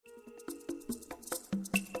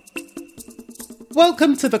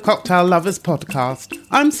Welcome to the Cocktail Lovers podcast.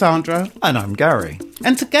 I'm Sandra. And I'm Gary.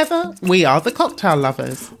 And together, we are the Cocktail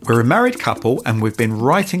Lovers. We're a married couple and we've been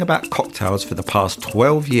writing about cocktails for the past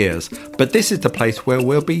 12 years. But this is the place where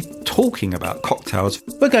we'll be talking about cocktails.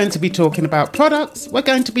 We're going to be talking about products, we're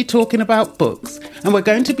going to be talking about books, and we're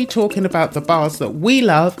going to be talking about the bars that we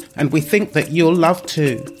love and we think that you'll love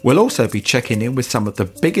too. We'll also be checking in with some of the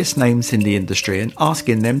biggest names in the industry and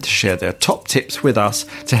asking them to share their top tips with us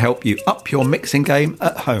to help you up your mixing game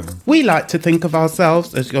at home. We like to think of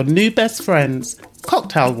ourselves as your new best friends,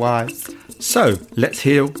 cocktail-wise. So, let's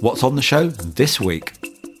hear what's on the show this week.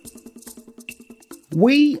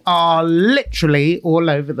 We are literally all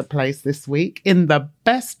over the place this week in the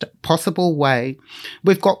best possible way.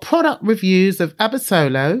 We've got product reviews of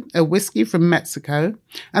Abasolo, a whiskey from Mexico,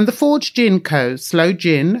 and the Forge Gin Co. sloe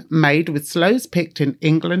gin made with sloes picked in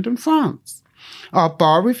England and France. Our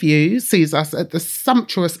bar review sees us at the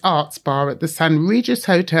sumptuous arts bar at the San Regis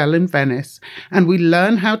Hotel in Venice, and we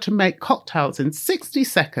learn how to make cocktails in 60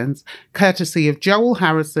 seconds, courtesy of Joel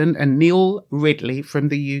Harrison and Neil Ridley from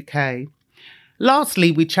the UK.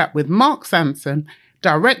 Lastly, we chat with Mark Sanson,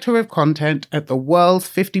 Director of Content at the World's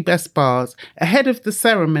 50 Best Bars, ahead of the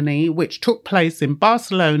ceremony which took place in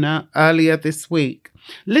Barcelona earlier this week.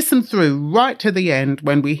 Listen through right to the end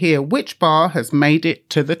when we hear which bar has made it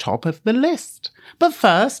to the top of the list. But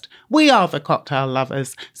first, we are the Cocktail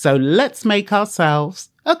Lovers, so let's make ourselves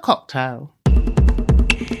a cocktail.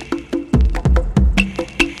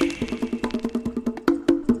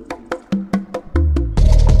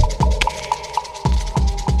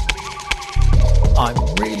 I'm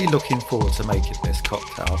really looking forward to making this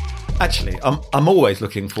cocktail. Actually, I'm always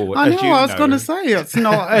looking forward. I know, I was going to say, it's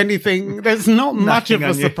not anything, there's not much of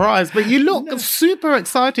a surprise, but you look super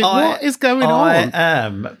excited. What is going on? I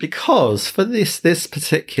am, because for this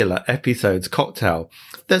particular episode's cocktail,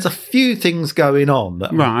 there's a few things going on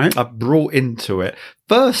that I've brought into it.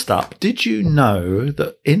 First up, did you know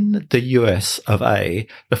that in the US of A,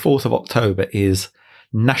 the 4th of October is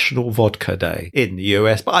National Vodka Day in the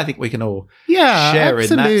US, but I think we can all share absolutely.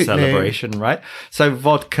 in that celebration, right? So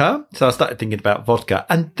vodka. So I started thinking about vodka.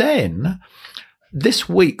 And then this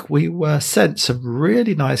week we were sent some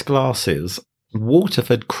really nice glasses,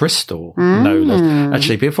 Waterford Crystal, no less.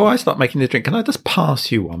 Actually, before I start making the drink, can I just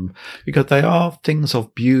pass you one? Because they are things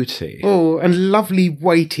of beauty. Oh, and lovely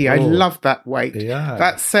weighty. I love that weight. Yeah.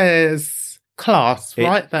 That says class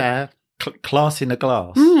right there. Class in a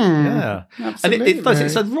glass. Yeah. Absolutely. And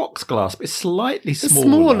it's a rocks glass, but it's slightly smaller. It's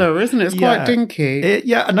smaller, isn't it? It's quite dinky.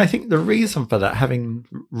 And I think the reason for that, having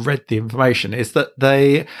read the information, is that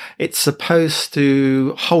it's supposed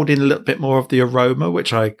to hold in a little bit more of the aroma,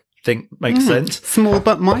 which I think makes sense. Small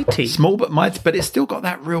but mighty. Small but mighty, but it's still got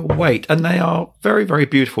that real weight, and they are very, very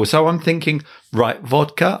beautiful. So I'm thinking, right,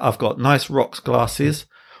 vodka, I've got nice rocks glasses.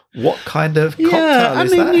 What kind of cocktail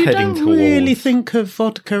is that heading towards? You don't really think of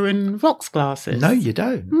vodka in rocks glasses. No, you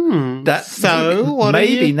don't.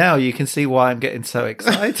 Maybe now you can see why I'm getting so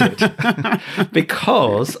excited.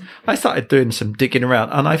 Because I started doing some digging around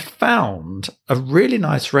and I found a really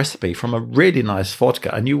nice recipe from a really nice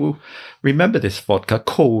vodka. And you will remember this vodka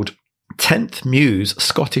called 10th Muse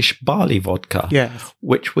Scottish Barley Vodka,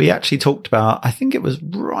 which we actually talked about, I think it was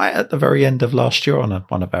right at the very end of last year on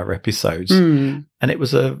one of our episodes. And it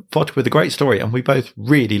was a vodka with a great story, and we both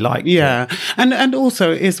really liked it. And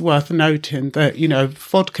also it is worth noting that,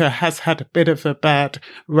 vodka has had a bit of a bad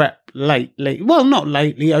rep lately. Well, not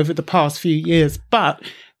lately, over the past few years, but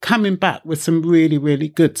coming back with some really, really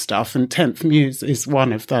good stuff, and 10th Muse is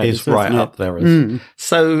one of those. It's right up there.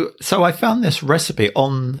 So I found this recipe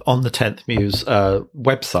on the 10th Muse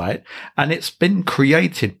website, and it's been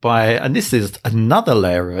created by, and this is another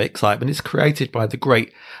layer of excitement, it's created by the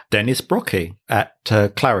great Dennis Brockie at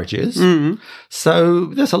Claridge's. So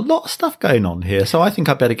there's a lot of stuff going on here, so I think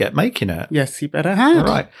I better get making it. Yes, you better have.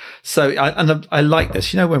 All right. So I like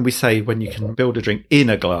this. When we say when you can build a drink in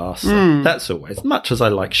a glass, that's always, as much as I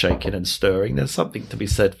like shaking and stirring, there's something to be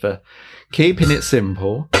said for keeping it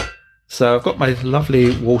simple. So I've got my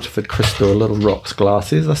lovely Waterford Crystal little rocks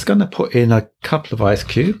glasses. I'm going to put in a couple of ice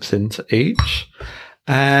cubes into each.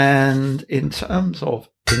 And in terms of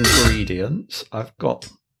ingredients, I've got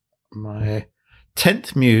my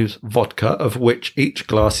 10th Muse vodka, of which each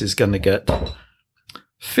glass is going to get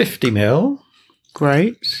 50ml.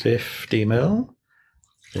 Great. 50ml.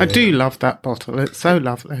 I do love that bottle. It's so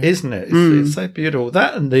lovely. Isn't it? It's so beautiful.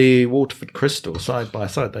 That and the Waterford Crystal side by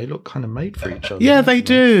side, they look kind of made for each other. Yeah, they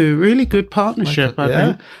do. Really good partnership, I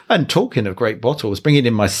think. And talking of great bottles, bringing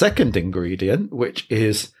in my second ingredient, which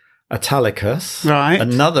is Italicus. Right.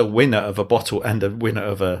 Another winner of a bottle and a winner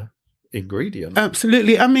of a ingredient.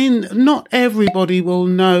 Absolutely. I mean, not everybody will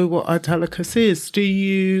know what Italicus is. Do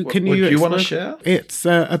you? Can you? Do you want to share? It's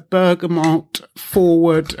a bergamot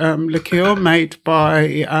forward liqueur made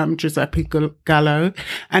by Giuseppe Gallo,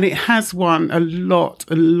 and it has won a lot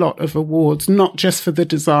of awards, not just for the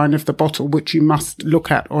design of the bottle, which you must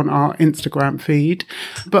look at on our Instagram feed,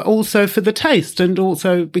 but also for the taste, and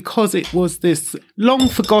also because it was this long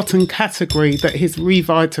forgotten category that he's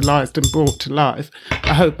revitalized and brought to life.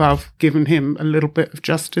 I hope I've given him a little bit of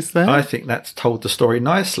justice there. I think that's told the story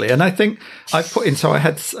nicely. And I think I put in, so I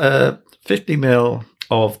had 50 ml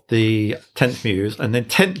of the 10th Muse and then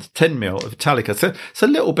 10 ml of Italica. So it's a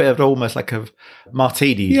little bit of almost like a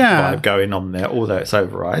martini vibe going on there, although it's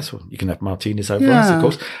over ice. Well, you can have martinis over ice, of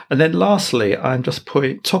course. And then lastly, I'm just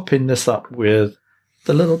topping this up with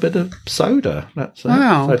a little bit of soda. That's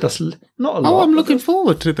wow. So that's not a lot. Oh, I'm looking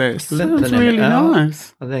forward to this. Sounds really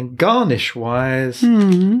nice. And then garnish-wise,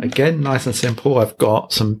 again, nice and simple. I've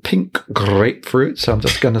got some pink grapefruit, so I'm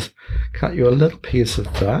just going to cut you a little piece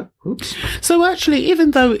of that. Oops. So actually,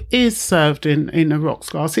 even though it is served in a rocks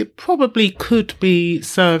glass, it probably could be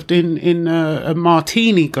served in a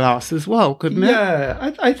martini glass as well, couldn't it?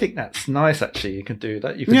 Yeah, I think that's nice, actually. You can do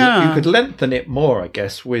that. You could lengthen it more, I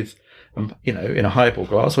guess, with... in a highball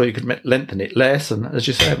glass, or you could lengthen it less, and as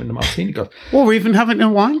you say, in the martini glass, or even have it in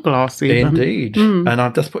a wine glass. Even. Indeed, and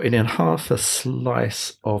I'm just putting in half a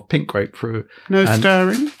slice of pink grapefruit. No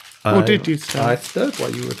stirring, or did you stir? I stirred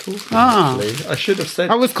while you were talking. Actually, I should have said.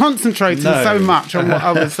 I was concentrating so much on what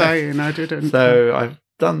I was saying, I didn't. So I've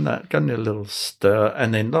done that, done a little stir,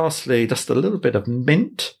 and then lastly, just a little bit of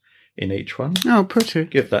mint in each one. Oh, pretty.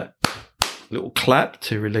 Give that little clap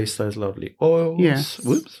to release those lovely oils. Yes.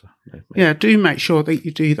 Whoops. Yeah, do make sure that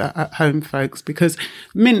you do that at home, folks, because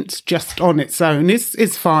mint just on its own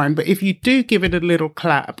is fine. But if you do give it a little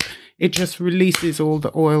clap, it just releases all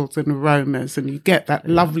the oils and aromas, and you get that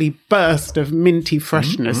lovely burst of minty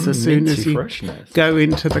freshness as soon as you go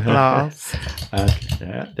into the glass.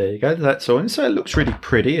 Yeah, there you go. That's all. And so it looks really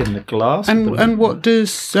pretty in the glass. And what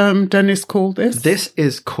does Dennis call this? This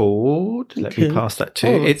is called, let me pass that to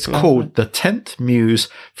you. It's called the 10th Muse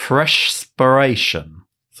Freshspiration.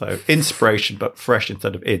 So inspiration, but fresh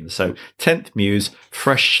instead of in. So 10th Muse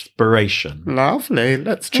Freshspiration. Lovely.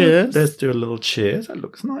 Let's cheers. Let's do a little cheers. That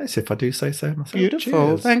looks nice, if I do say so myself. Beautiful.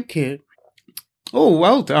 Cheers. Thank you. Oh,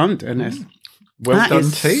 well done, Dennis. Well done,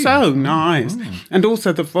 team. So nice. And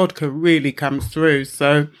also the vodka really comes through.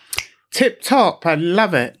 So tip top. I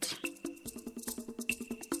love it.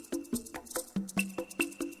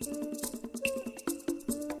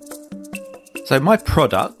 So my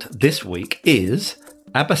product this week is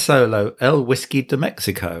Abasolo El Whisky de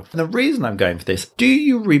Mexico. And the reason I'm going for this, do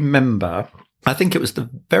you remember, I think it was the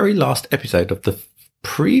very last episode of the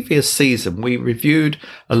previous season, we reviewed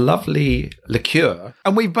a lovely liqueur,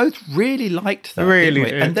 and we both really liked that. Really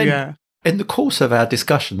didn't we? And then in the course of our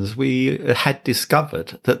discussions, we had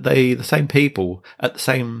discovered that the same people at the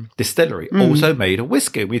same distillery also made a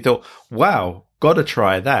whiskey. We thought, wow, got to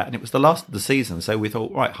try that. And it was the last of the season, so we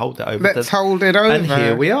thought, right, hold it over. Let's hold it over. And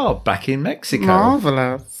here we are, back in Mexico.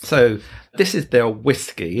 Marvellous. So this is their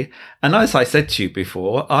whiskey. And as I said to you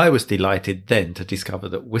before, I was delighted then to discover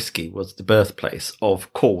that whiskey was the birthplace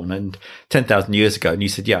of corn, and 10,000 years ago. And you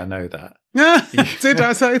said, yeah, I know that. Did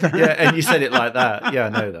I say that? Yeah, and you said it like that. Yeah, I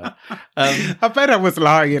know that. I bet I was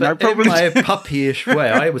lying. I probably in my puppyish way,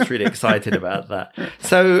 I was really excited about that.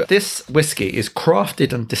 So this whiskey is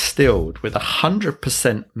crafted and distilled with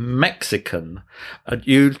 100% Mexican.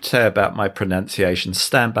 You say about my pronunciation.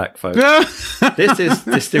 Stand back, folks. This is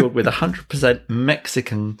distilled with 100%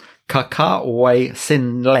 Mexican cacao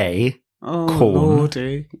sin ley. Oh, corn.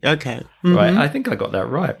 Lordy. Okay. Mm-hmm. Right, I think I got that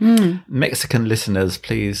right. Mexican listeners,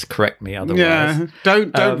 please correct me otherwise. Yeah,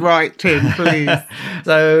 don't write in, please.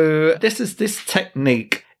 So this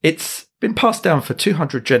technique, it's been passed down for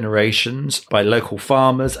 200 generations by local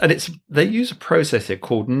farmers, and they use a process here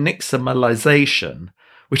called nixtamalization,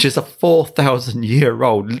 which is a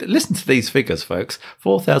 4,000-year-old, listen to these figures, folks,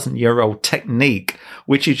 4,000-year-old technique,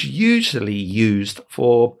 which is usually used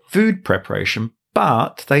for food preparation,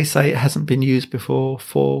 but they say it hasn't been used before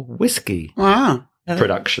for whiskey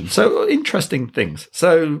production. So interesting things.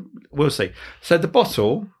 So we'll see. So the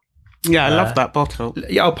bottle. Yeah, I love that bottle.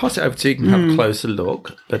 Yeah, I'll pass it over to you. You can have a closer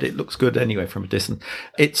look, but it looks good anyway from a distance.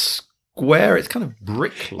 It's square. It's kind of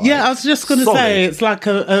brick-like. Yeah, I was just going to say it's like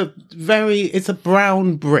it's a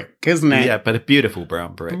brown brick, isn't it? Yeah, but a beautiful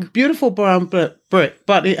brown brick. Beautiful brown brick,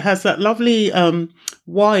 but it has that lovely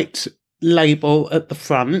white label at the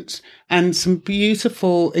front and some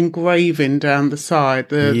beautiful engraving down the side,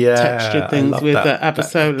 the textured things with the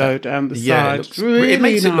Abasolo down the side. It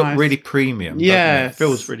makes it look really premium. Yes. It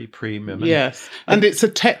feels really premium. And it's a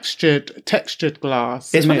textured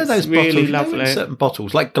glass. It's one of those really bottles, lovely. you know, certain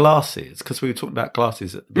bottles, like glasses, because we were talking about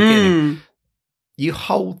glasses at the beginning. You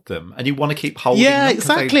hold them and you want to keep holding them. Yeah,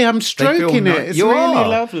 exactly. I'm stroking it. It's really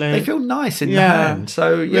lovely. They feel nice in the hand.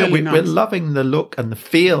 So, really we're loving the look and the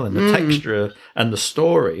feel and the texture and the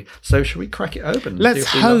story. So, should we crack it open? Let's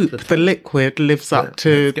hope the liquid lives up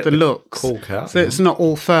to the looks. Cork out. So it's not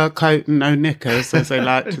all fur coat and no knickers, as they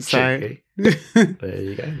like to say. There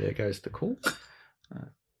you go. There goes the cork.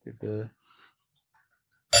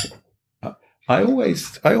 I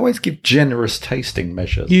always give generous tasting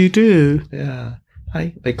measures. You do? Yeah.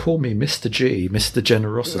 They call me Mr. G, Mr.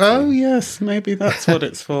 Generosity. Oh, yes. Maybe that's what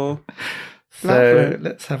it's for. So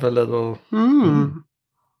let's have a little...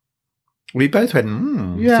 We both went,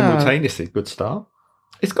 simultaneously. Good start.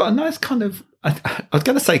 It's got a nice kind of... I was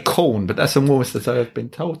going to say corn, but that's almost as though I've been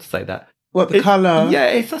told to say that. What, the colour? Yeah,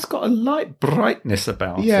 it's got a light brightness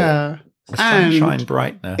about it. Yeah. A sunshine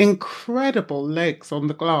brightness. Incredible legs on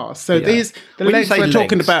the glass. So the legs we're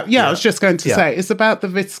talking about, I was just going to say, it's about the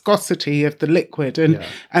viscosity of the liquid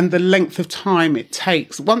and the length of time it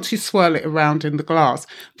takes. Once you swirl it around in the glass,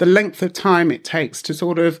 the length of time it takes to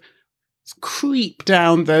sort of creep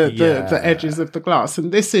down the edges of the glass.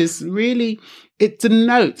 And this is really, it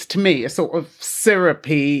denotes to me a sort of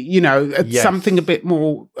syrupy, something a bit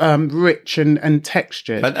more rich and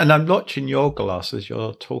textured. And I'm watching your glass as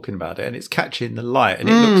you're talking about it, and it's catching the light,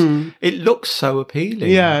 and it looks so appealing.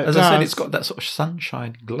 Yeah, as I said, it's got that sort of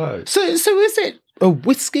sunshine glow. So is it a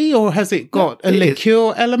whiskey, or has it got a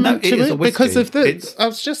liqueur element to it? Because of I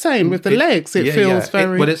was just saying, with the legs, it feels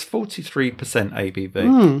very... it's 43%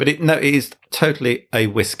 ABV, but it is totally a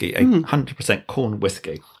whiskey, 100% corn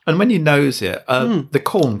whiskey. And when you nose it, the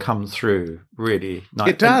corn comes through really nice.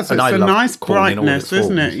 It does. It's a nice brightness,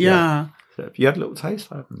 isn't it? Yeah. So have you had a little taste?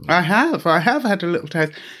 I have had a little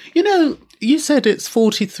taste. You said it's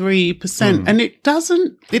 43%, and it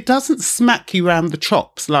doesn't smack you around the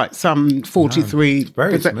chops like some 43. No, it's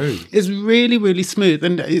very smooth. It's really, really smooth,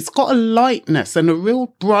 and it's got a lightness and a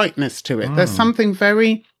real brightness to it. There's something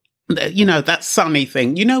very... that sunny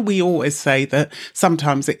thing. We always say that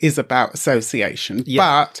sometimes it is about association,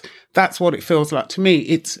 but that's what it feels like to me.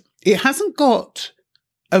 It hasn't got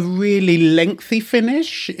a really lengthy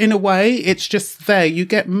finish in a way. It's just there. You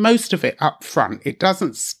get most of it up front. It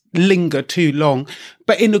doesn't linger too long,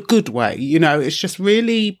 but in a good way. It's just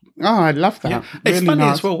really... Oh, I love that. Yeah. It's really funny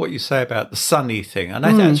nice. as well what you say about the sunny thing. And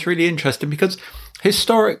I think that's really interesting because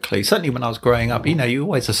historically, certainly when I was growing up, you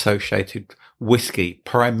always associated whiskey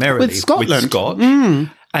primarily with Scotland. With Scotch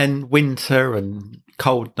and winter and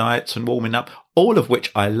cold nights and warming up, all of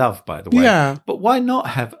which I love, by the way. Yeah. But why not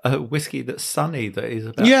have a whiskey that's sunny, that is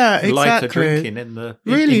about lighter drinking in nice.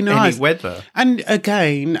 Any weather? And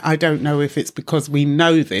again, I don't know if it's because we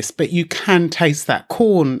know this, but you can taste that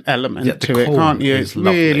corn element to it, can't you? It's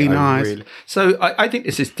really nice. So I think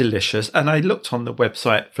this is delicious. And I looked on the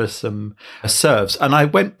website for some serves, and I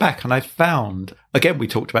went back and I found, again, we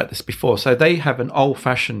talked about this before, so they have an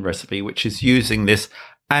old-fashioned recipe which is using this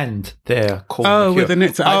and their corn liqueur. With an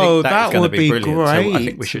that would be great. So I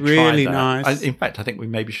think we should really try that. Nice. In fact, I think we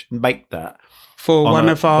maybe should make that for one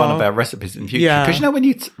of our recipes in the future. Because when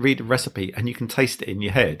you read a recipe and you can taste it in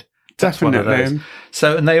your head, definitely.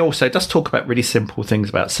 So, and they also just talk about really simple things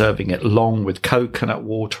about serving it long with coconut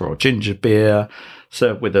water or ginger beer,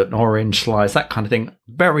 served with an orange slice, that kind of thing.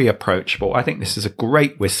 Very approachable. I think this is a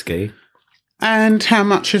great whiskey. And how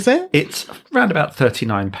much is it? It's around about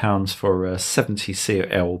 £39 for a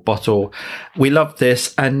 70cl bottle. We love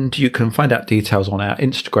this, and you can find out details on our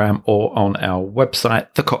Instagram or on our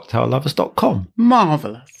website, thecocktaillovers.com.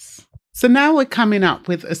 Marvellous. So now we're coming up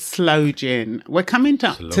with a sloe gin. We're coming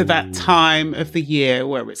to that time of the year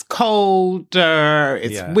where it's colder,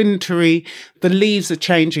 it's wintry, the leaves are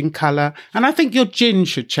changing colour, and I think your gin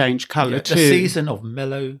should change colour too. The season of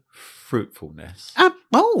mellow fruitfulness.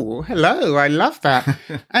 Hello. I love that.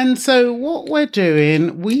 And so what we're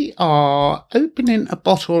doing, we are opening a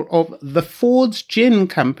bottle of the Ford's Gin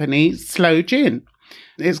Company Sloe Gin.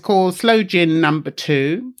 It's called Sloe Gin No.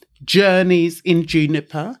 2, Journeys in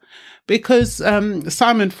Juniper, because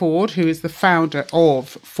Simon Ford, who is the founder of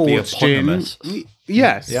Ford's Gin...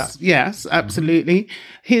 Yes, absolutely.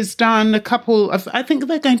 He's done a couple of, I think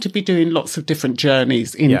they're going to be doing lots of different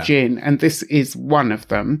journeys in gin, and this is one of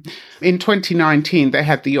them. In 2019, they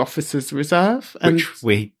had the Officer's Reserve. Which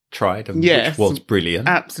we tried, and which was brilliant.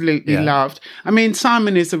 Absolutely loved. I mean,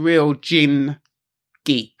 Simon is a real gin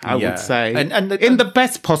whisky, I would say. And in the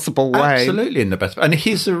best possible way. Absolutely in the best. And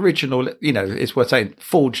his original, it's worth saying,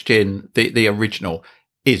 Forge Gin, the original,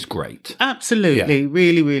 is great. Absolutely.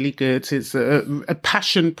 Really, really good. It's a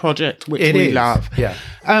passion project, which we love. Yeah.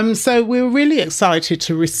 So we're really excited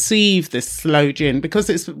to receive this sloe gin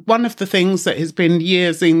because it's one of the things that has been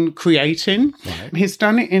years in creating. Right. He's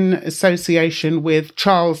done it in association with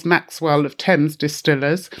Charles Maxwell of Thames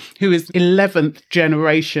Distillers, who is 11th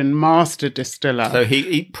generation master distiller. So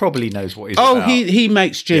he probably knows what he's about. Oh, he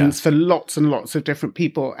makes gins for lots and lots of different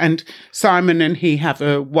people. And Simon and he have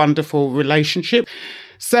a wonderful relationship.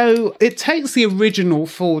 So it takes the original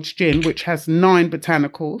Forge Gin, which has 9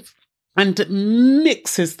 botanicals, and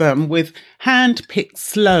mixes them with hand-picked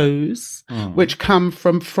sloes, which come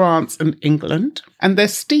from France and England. And they're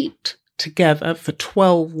steeped together for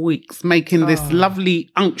 12 weeks, making this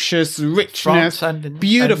lovely, unctuous richness. France and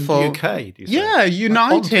beautiful. And UK, do you say? Yeah,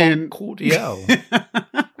 uniting. Cordial.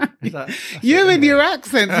 You and your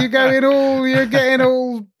accents, you're getting all,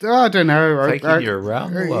 I don't know. Taking you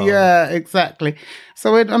around the world. Yeah, exactly.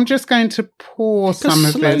 So I'm just going to pour some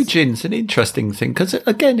of sloe this. gin's an interesting thing because,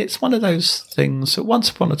 again, it's one of those things that once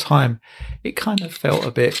upon a time, it kind of felt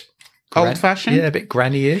a bit old-fashioned? Yeah, a bit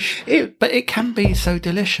granny-ish. But it can be so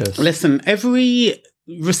delicious. Listen, every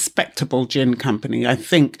respectable gin company, I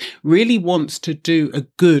think, really wants to do a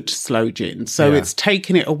good sloe gin. So it's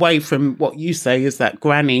taking it away from what you say is that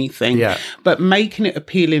granny thing, but making it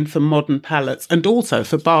appealing for modern palates and also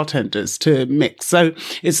for bartenders to mix. So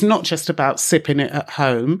it's not just about sipping it at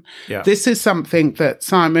home. Yeah. This is something that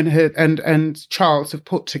Simon and Charles have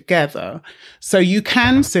put together. So you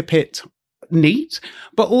can sip it neat,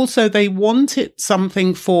 but also they want it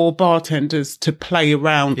something for bartenders to play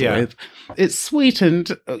around with. It's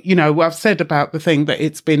sweetened, I've said about the thing that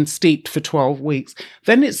it's been steeped for 12 weeks.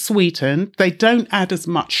 Then it's sweetened. They don't add as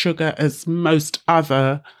much sugar as most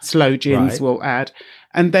other sloe gins will add.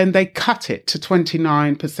 And then they cut it to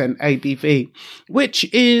 29% ABV,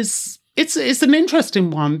 which is, it's an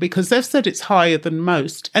interesting one because they've said it's higher than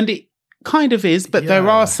most, and it kind of is, but there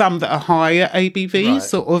are some that are higher ABV,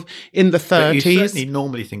 sort of in the 30s. But you certainly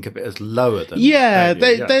normally think of it as lower than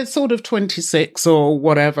they're sort of 26 or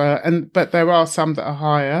whatever, but there are some that are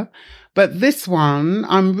higher. But this one,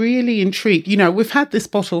 I'm really intrigued. We've had this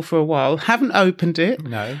bottle for a while, haven't opened it.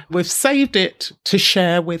 No. We've saved it to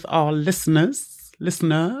share with our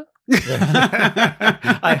listener.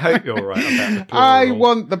 I hope you're right about the plural. I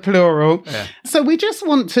want the plural. Yeah. So we just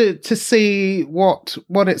want to see what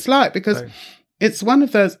it's like because it's one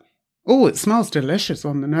of those. Oh, it smells delicious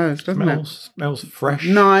on the nose, doesn't it? Smells fresh.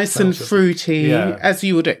 Nice and fruity, as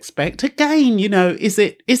you would expect. Again, is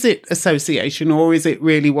it association or is it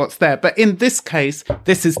really what's there? But in this case,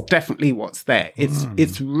 this is definitely what's there.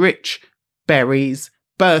 It's rich berries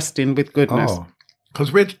bursting with goodness.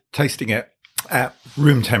 Because we're tasting it at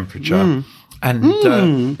room temperature, and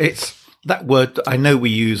it's that word that I know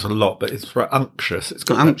we use a lot, but it's for unctuous. It's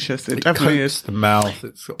got unctuous. It definitely is the mouth.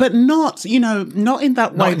 But not in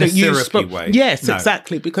that way that you spoke. Way. Yes,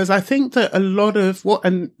 exactly. Because I think that a lot of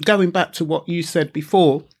and going back to what you said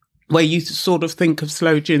before, where you sort of think of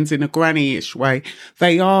sloe gins in a granny-ish way,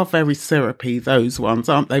 they are very syrupy, those ones,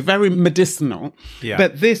 aren't they? Very medicinal. Yeah.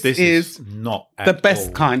 But this is not the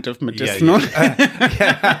best kind of medicinal.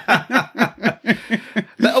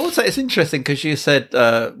 But also it's interesting because you said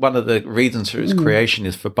one of the reasons for its creation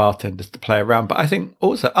is for bartenders to play around. But I think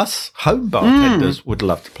also us home bartenders would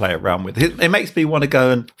love to play around with it. It makes me want to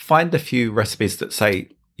go and find a few recipes that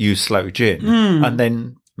say use sloe gin and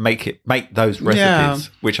then make those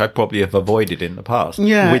recipes, which I probably have avoided in the past,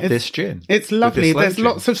 with this gin. It's lovely. There's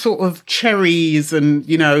lots of sort of cherries and,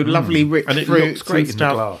 lovely rich fruits. And it looks great in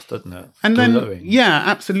the glass, doesn't it? And glowing. Then,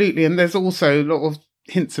 absolutely. And there's also a lot of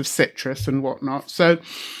hints of citrus and whatnot. So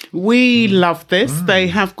we love this. They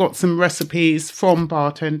have got some recipes from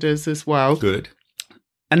bartenders as well. Good.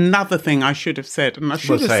 Another thing I should have said, and I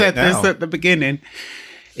should have said this at the beginning,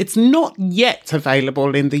 it's not yet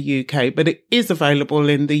available in the UK, but it is available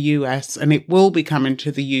in the US and it will be coming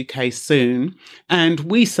to the UK soon. And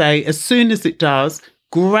we say, as soon as it does,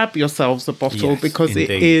 grab yourselves a bottle because it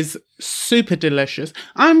is super delicious.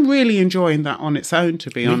 I'm really enjoying that on its own, to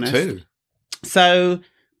be honest. Me too. So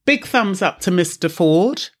big thumbs up to Mr.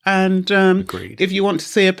 Ford. And if you want to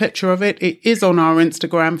see a picture of it, it is on our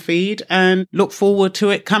Instagram feed, and look forward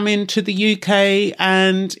to it coming to the UK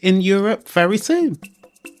and in Europe very soon.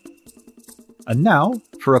 And now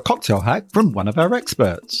for a cocktail hack from one of our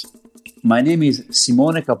experts. My name is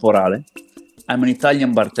Simone Caporale. I'm an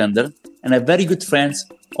Italian bartender and a very good friend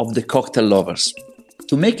of the cocktail lovers.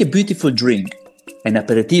 To make a beautiful drink, an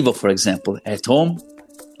aperitivo, for example, at home,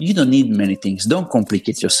 You don't need many things. Don't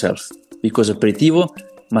complicate yourself, because aperitivo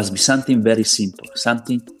must be something very simple,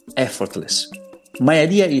 something effortless. My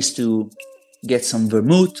idea is to get some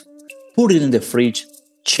vermouth, put it in the fridge,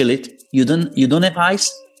 chill it. You don't have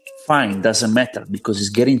ice? Fine, doesn't matter, because it's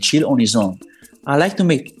getting chill on its own. I like to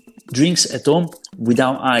make drinks at home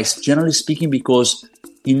without ice, generally speaking, because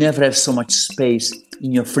you never have so much space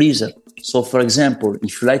in your freezer. So, for example,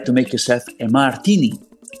 if you like to make yourself a martini,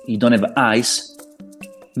 you don't have ice,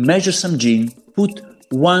 measure some gin, put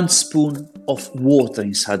 1 spoon of water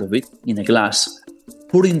inside of it in a glass,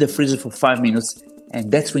 put it in the freezer for 5 minutes, and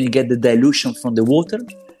that's when you get the dilution from the water,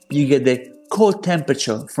 you get the cold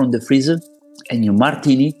temperature from the freezer, and your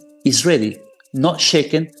martini is ready. Not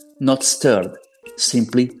shaken, not stirred,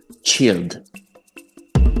 simply chilled.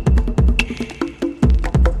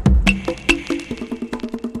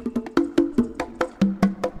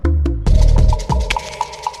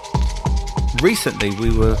 Recently,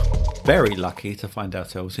 we were very lucky to find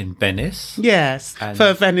ourselves in Venice. Yes, And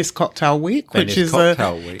for Venice Cocktail Week, Venice which is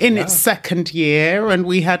Cocktail Week, in yeah. its second year. And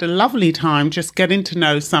we had a lovely time just getting to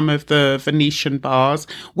know some of the Venetian bars,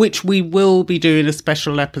 which we will be doing a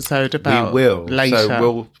special episode about We will. later. So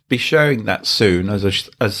we'll be sharing that soon, as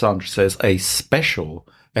Sandra says, a special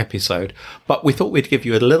episode. But we thought we'd give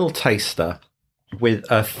you a little taster with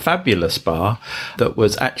a fabulous bar that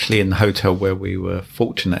was actually in the hotel where we were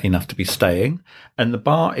fortunate enough to be staying. And the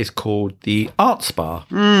bar is called the Arts Bar.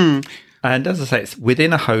 And as I say, it's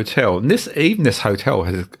within a hotel. And this hotel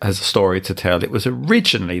has a story to tell. It was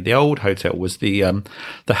originally, the old hotel was the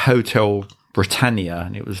Hotel Britannia,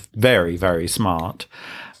 and it was very, very smart.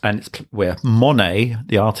 And it's where Monet,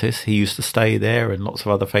 the artist, he used to stay there, and lots of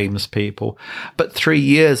other famous people. But 3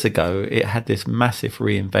 years ago, it had this massive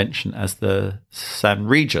reinvention as the San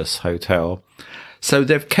Regis Hotel. So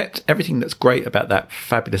they've kept everything that's great about that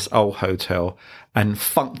fabulous old hotel and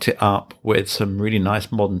funked it up with some really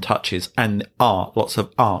nice modern touches and art, lots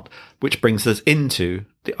of art, which brings us into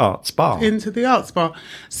the Arts Bar. Into the Arts Bar.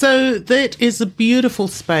 So that is a beautiful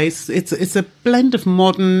space. It's a blend of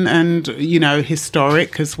modern and,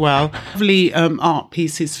 historic as well. Lovely art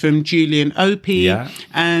pieces from Julian Opie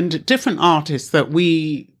and different artists that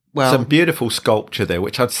some beautiful sculpture there,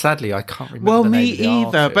 which I can't remember. Well, the me name of the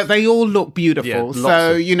either, artist. but they all look beautiful. Yeah,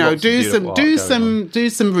 So do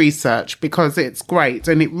some research, because it's great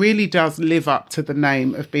and it really does live up to the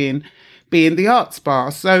name of being the Arts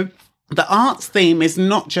Bar. So the arts theme is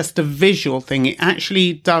not just a visual thing; it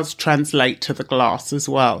actually does translate to the glass as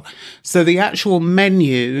well. So the actual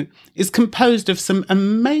menu is composed of some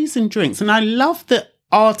amazing drinks, and I love the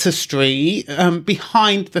artistry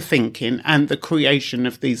behind the thinking and the creation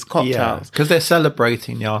of these cocktails. Because they're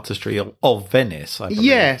celebrating the artistry of Venice, I believe.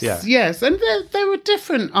 Yes. And there are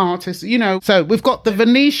different artists, So we've got the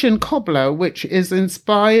Venetian Cobbler, which is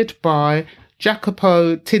inspired by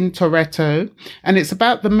Jacopo Tintoretto, and it's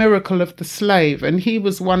about the miracle of the slave. And he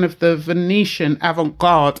was one of the Venetian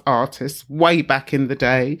avant-garde artists way back in the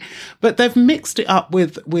day. But they've mixed it up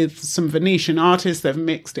with some Venetian artists. They've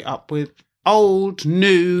mixed it up with old,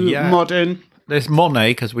 new, modern. There's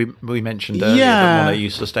Monet, because we mentioned earlier that Monet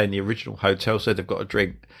used to stay in the original hotel, so they've got a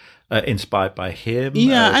drink inspired by him.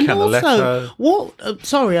 And Canaletto. also,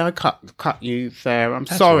 sorry, I cut you there. I'm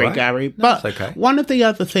sorry, right. Gary. No, But it's okay. one of the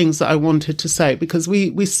other things that I wanted to say, because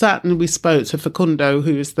we sat and we spoke to Facundo,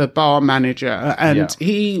 who is the bar manager, and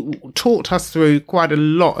he talked us through quite a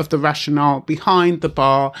lot of the rationale behind the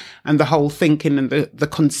bar and the whole thinking and the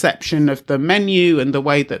conception of the menu and the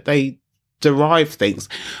way that they derive things.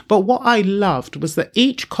 But what I loved was that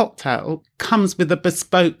each cocktail comes with a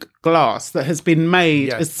bespoke glass that has been made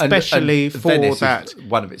especially and for Venice that.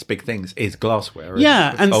 One of its big things is glassware.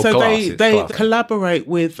 And so they glassware. collaborate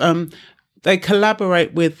with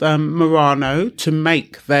Murano to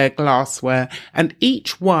make their glassware, and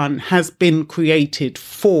each one has been created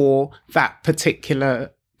for that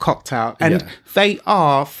particular cocktail, and they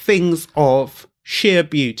are things of sheer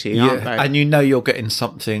beauty, aren't they? And you're getting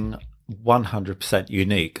something 100%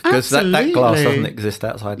 unique, because that glass doesn't exist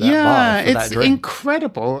outside that bar for that it's drink.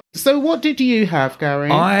 incredible. So what did you have,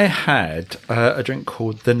 Gary? I had a drink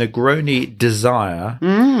called the Negroni Desire,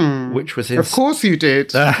 which was of course you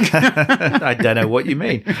did. I don't know what you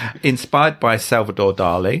mean. Inspired by Salvador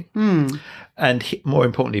Dali, and more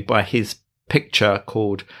importantly by his picture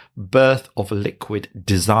called Birth of Liquid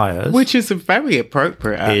Desires, which is very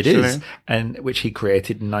appropriate, actually. It is, and which he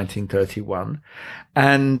created in 1931.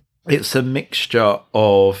 And it's a mixture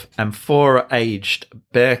of amphora-aged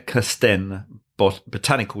Bergkasten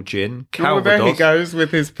botanical gin, Oh, there he Calvados, goes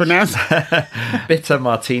with his pronunciation. bitter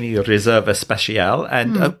martini reserva special,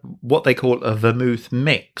 and what they call a vermouth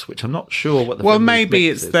mix, which I'm not sure what the Well, vermouth maybe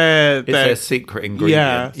mix it's is. their It's their secret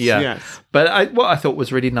ingredient. Yes. But what I thought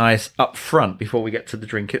was really nice up front before we get to the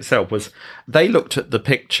drink itself was they looked at the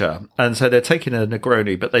picture, and so they're taking a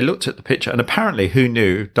Negroni, but they looked at the picture, and apparently, who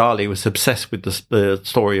knew, Dali was obsessed with the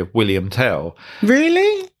story of William Tell.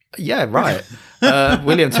 Really? Yeah, right.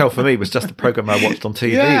 William Tell for me was just a program I watched on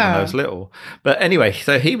TV when I was little. But anyway,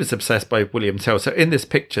 so he was obsessed by William Tell. So in this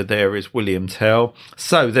picture, there is William Tell.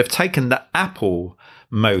 So they've taken the apple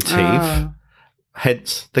motif.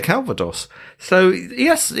 Hence the Calvados. So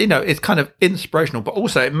yes, it's kind of inspirational, but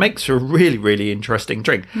also it makes a really, really interesting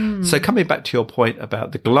drink. So coming back to your point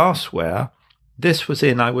about the glassware, this was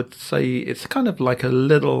I would say it's kind of like a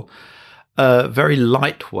little, very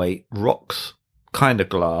lightweight rocks kind of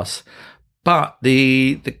glass, but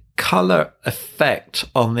the color effect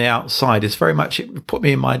on the outside is very much, it put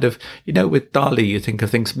me in mind of, with Dali, you think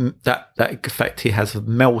of things that effect he has of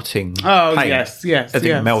melting paint. Yes.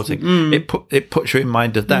 Melting. It puts you in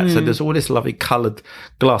mind of that. So there's all this lovely colored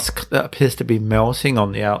glass that appears to be melting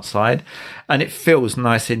on the outside, and it feels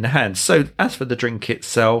nice in the hand. So as for the drink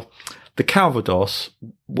itself, the Calvados,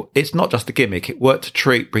 it's not just a gimmick. It worked a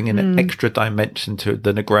treat, bringing an extra dimension to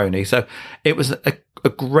the Negroni. So it was a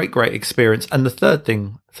great experience. And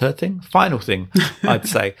the final thing, I'd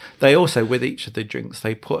say, they also, with each of the drinks,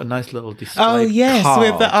 they put a nice little display Oh, yes, card.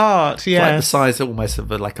 with the art, It's like the size almost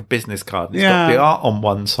of like a business card. It's got the art on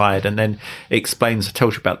one side, and then it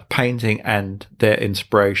tells you about the painting and their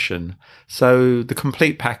inspiration. So the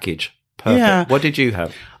complete package. Perfect. Yeah. What did you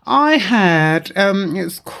have? I had,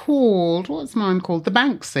 it's called, what's mine called? The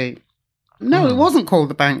Banksy. No, it wasn't called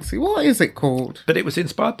the Banksy. What is it called? But it was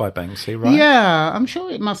inspired by Banksy, right? Yeah, I'm sure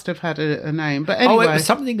it must have had a name. But anyway. Oh, it was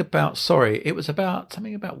something about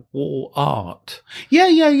wall art.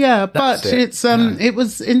 Yeah. That's But it. it's it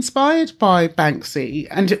was inspired by Banksy,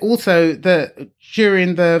 and also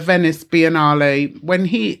during the Venice Biennale, when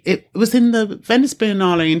it was in the Venice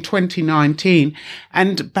Biennale in 2019,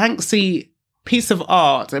 and Banksy piece of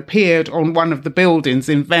art appeared on one of the buildings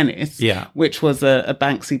in Venice, which was a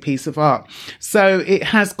Banksy piece of art. So it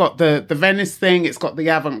has got the Venice thing, it's got the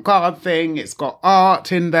avant-garde thing, it's got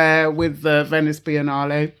art in there with the Venice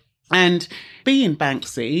Biennale. And being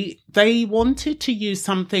Banksy, they wanted to use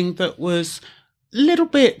something that was a little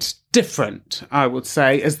bit different, I would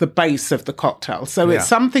say, as the base of the cocktail. So it's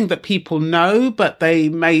something that people know, but they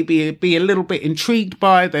may be a little bit intrigued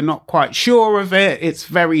by. They're not quite sure of it. It's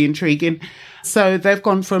very intriguing. So they've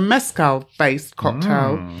gone for a mezcal-based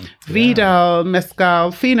cocktail. Vidal,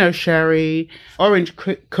 mezcal, Fino sherry, orange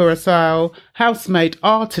curacao, house-made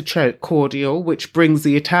artichoke cordial, which brings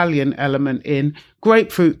the Italian element in,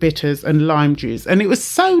 grapefruit bitters and lime juice. And it was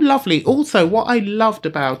so lovely. Also, what I loved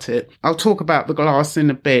about it, I'll talk about the glass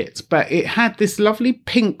in a bit, but it had this lovely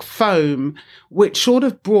pink foam, which sort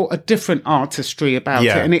of brought a different artistry about it.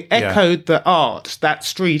 And it echoed the art, that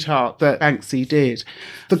street art that Banksy did.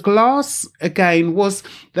 The glass, again,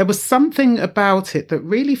 there was something about it that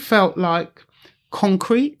really felt like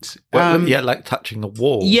concrete. Like touching a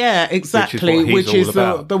wall. Yeah, exactly, which is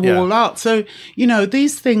the wall art. So,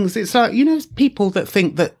 these things, it's like, people that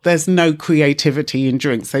think that there's no creativity in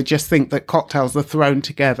drinks. They just think that cocktails are thrown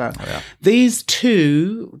together. Oh, yeah. These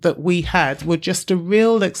two that we had were just a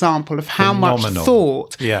real example of how much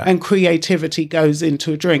thought and creativity goes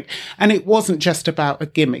into a drink. And it wasn't just about a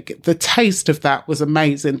gimmick. The taste of that was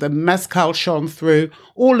amazing. The mezcal shone through,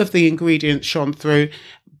 all of the ingredients shone through.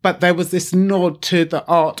 But there was this nod to the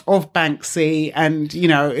art of Banksy, and,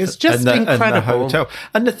 it's just incredible. And the hotel.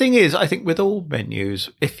 And the thing is, I think with all menus,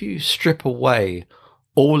 if you strip away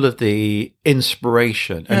all of the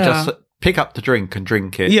inspiration and just pick up the drink and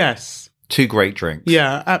drink it. Yes. Two great drinks.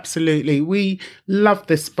 Yeah, absolutely. We love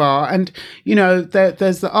this bar. And,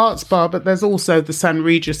 there's the arts bar, but there's also the San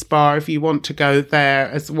Regis bar if you want to go there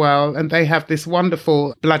as well. And they have this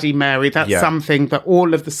wonderful Bloody Mary. That's something that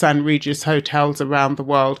all of the San Regis hotels around the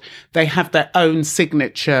world, they have their own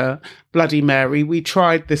signature Bloody Mary. We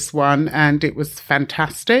tried this one and it was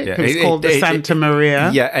fantastic. Yeah, it's called the Santa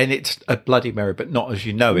Maria. Yeah, and it's a Bloody Mary, but not as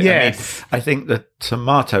you know it. Yes. I think the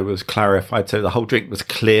tomato was clarified, so the whole drink was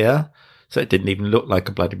clear. So it didn't even look like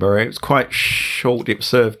a Bloody Mary. It was quite short. It was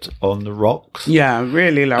served on the rocks. Yeah,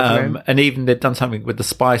 really lovely. And even they'd done something with the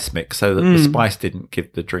spice mix so that the spice didn't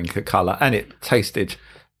give the drink a colour. And it tasted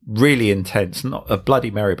really intense. Not a Bloody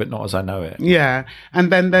Mary, but not as I know it. Yeah.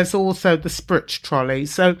 And then there's also the Spritz trolley.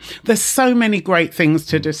 So there's so many great things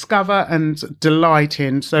to discover and delight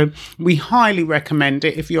in. So we highly recommend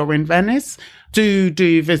it if you're in Venice.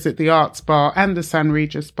 do visit the Arts Bar and the San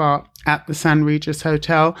Regis Bar at the San Regis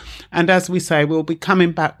Hotel. And as we say, we'll be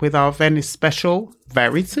coming back with our Venice special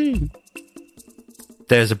very soon.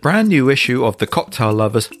 There's a brand new issue of the Cocktail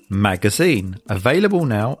Lovers magazine available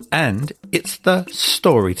now, and it's the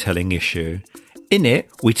storytelling issue. In it,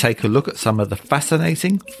 we take a look at some of the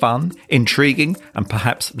fascinating, fun, intriguing, and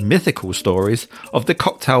perhaps mythical stories of the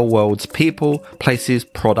cocktail world's people, places,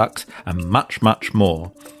 products, and much, much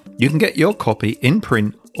more. You can get your copy in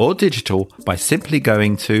print or digital by simply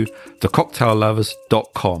going to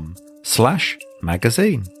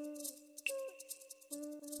thecocktaillovers.com/magazine.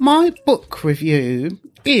 My book review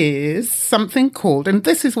is something called, and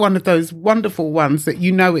this is one of those wonderful ones that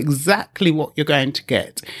you know exactly what you're going to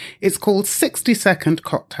get. It's called 60-Second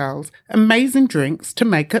Cocktails, Amazing Drinks to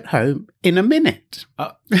Make at Home in a Minute.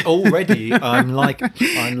 Already, I'm liking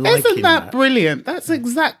Isn't that brilliant? That's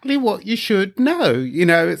exactly what you should know. You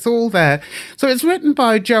know, it's all there. So it's written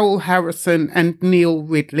by Joel Harrison and Neil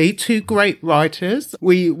Ridley, two great writers.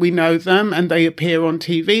 We know them and they appear on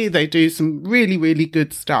TV. They do some really, really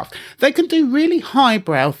good stuff. They can do really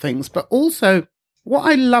highbrow things, but also what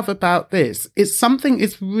I love about this is something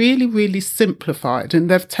is really, really simplified, and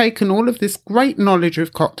they've taken all of this great knowledge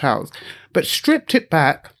of cocktails, but stripped it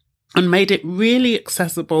back and made it really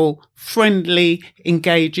accessible, friendly,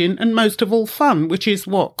 engaging, and most of all fun, which is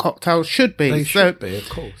what cocktails should be. They should be, of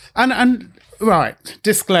course. And right,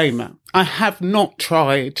 disclaimer, I have not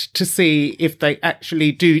tried to see if they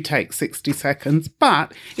actually do take 60 seconds,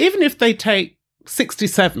 but even if they take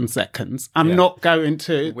 67 seconds, I'm not going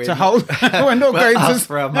to hold. We're not going to ask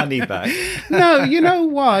for our money back. No, you know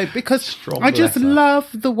why? Because I just love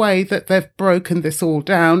the way that they've broken this all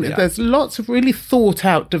down. Yeah. There's lots of really thought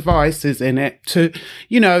out devices in it to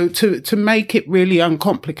make it really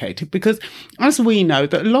uncomplicated. Because as we know,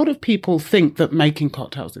 that a lot of people think that making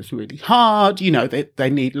cocktails is really hard. You know, they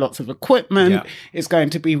need lots of equipment. Yeah. It's going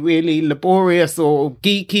to be really laborious or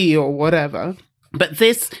geeky or whatever. But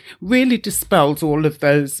this really dispels all of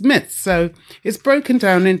those myths. So it's broken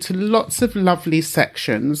down into lots of lovely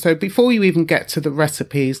sections. So before you even get to the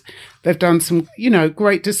recipes, they've done some,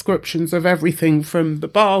 great descriptions of everything from the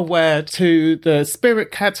barware to the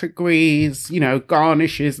spirit categories,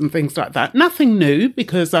 garnishes and things like that. Nothing new,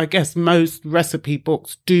 because I guess most recipe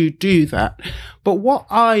books do that. But what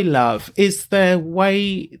I love is their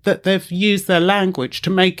way that they've used their language to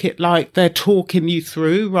make it like they're talking you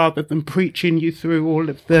through rather than preaching you through all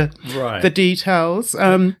of the details.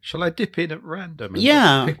 Shall I dip in at random?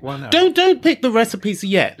 And pick one out? Don't pick the recipes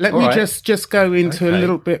yet. Let me just go into a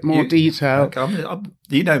little bit more detail. Okay,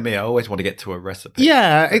 you know me, I always want to get to a recipe.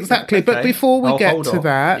 Yeah, exactly. Okay. But before we get to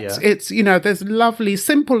that, it's, there's lovely,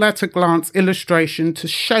 simple at a glance illustration to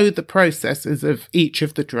show the processes of each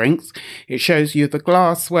of the drinks. It shows you the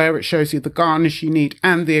glassware, it shows you the garnish you need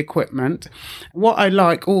and the equipment. What I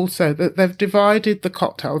like also that they've divided the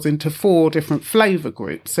cocktails into 4 different flavour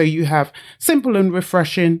groups. So you have simple and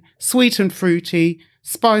refreshing, sweet and fruity,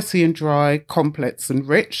 spicy and dry, complex and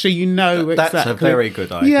rich. So exactly. That's a very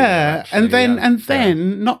good idea. Yeah. Actually. And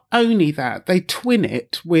then not only that, they twin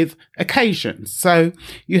it with occasions. So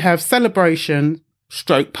you have celebration,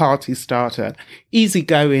 stroke party starter,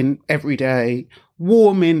 easygoing everyday,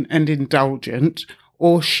 warming and indulgent,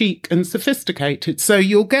 or chic and sophisticated. So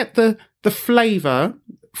you'll get the flavour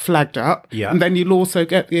flagged up, and then you'll also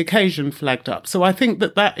get the occasion flagged up. So I think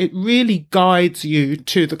that it really guides you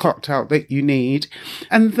to the cocktail that you need.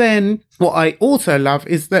 And then what I also love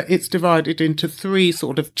is that it's divided into 3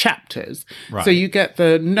 sort of chapters. Right. So you get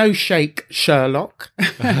the no shake Sherlock,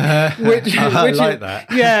 which I like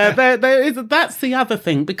that. Yeah, that's the other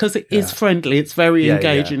thing, because it is friendly. It's very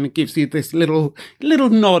engaging. It gives you this little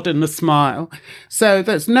nod and a smile. So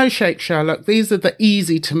there's no shake Sherlock. These are the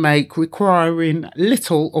easy to make, requiring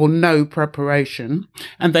little or no preparation,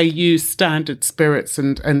 and they use standard spirits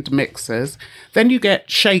and mixers. Then you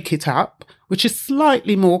get shake it up, which is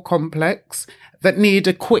slightly more complex, that need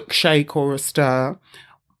a quick shake or a stir.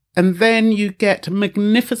 And then you get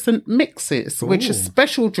magnificent mixes, which are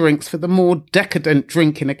special drinks for the more decadent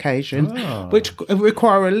drinking occasion, which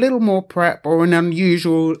require a little more prep or an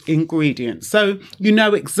unusual ingredient. So you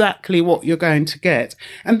know exactly what you're going to get.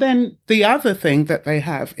 And then the other thing that they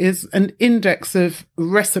have is an index of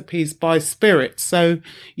recipes by spirits. So,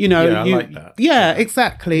 I like that. Yeah,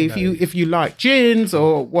 exactly. If you like gins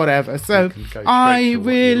or whatever. So I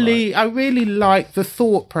really like the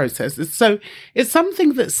thought processes. So it's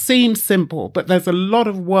something that's seems simple, but there's a lot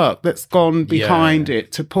of work that's gone behind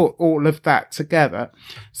it to put all of that together.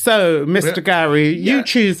 So, Mr. Gary, you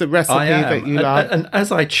choose a recipe that you like. And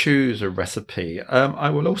as I choose a recipe, I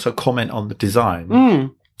will also comment on the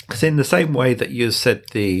design. Because in the same way that you said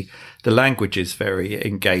the language is very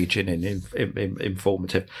engaging and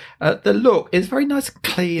informative, the look is very nice and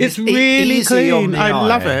clean. It's really easy clean. on the I eye.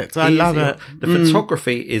 love it. I love it. The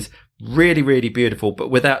photography is really, really beautiful, but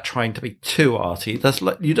without trying to be too arty.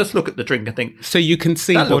 You just look at the drink and think, So you can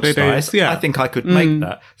see that what looks it nice. is. Yeah. I think I could make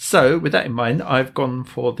that. So with that in mind, I've gone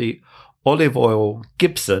for the olive oil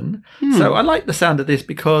Gibson. So I like the sound of this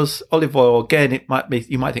because olive oil, again,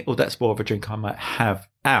 you might think, oh, that's more of a drink I might have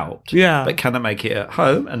out. Yeah. But can I make it at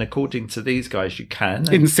home? And according to these guys, you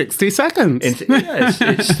can. In 60 seconds.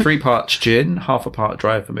 It's 3 parts gin, half a part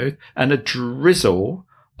dry vermouth, and a drizzle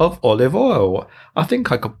of olive oil. I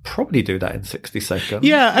think I could probably do that in 60 seconds.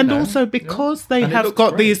 Yeah, and also because they And it have looks got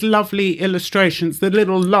great. these lovely illustrations, the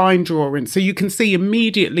little line drawings, so you can see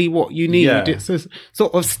immediately what you need. Yeah. It's a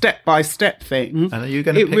sort of step-by-step thing. And are you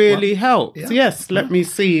going to It pick really one? helps. Yeah. Yes, let me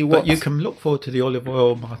see what... But you can look forward to the olive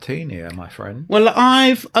oil martini, my friend. Well,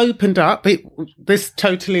 I've opened up this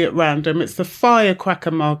totally at random. It's the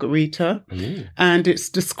Firecracker Margarita, and it's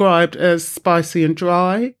described as spicy and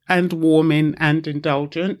dry and warming and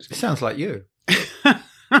indulgent. It sounds like you.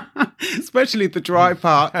 Especially the dry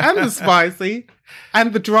part and the spicy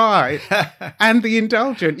and the dry and the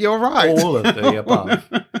indulgent. You're right. All of the above.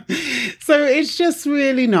 So it's just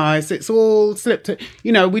really nice. It's all slipped.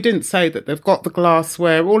 We didn't say that they've got the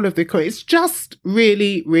glassware, all of the. It's just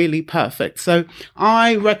really, really perfect. So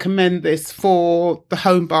I recommend this for the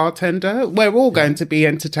home bartender. We're all going to be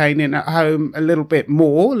entertaining at home a little bit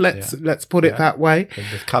more. Let's put it that way. In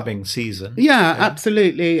this coming season. Yeah,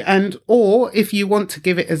 absolutely. Or if you want to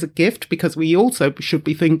give it as a gift, because we also should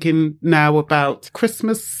be thinking now about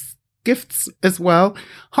Christmas gifts as well.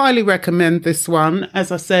 Highly recommend this one.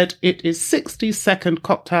 As I said, it is 60-second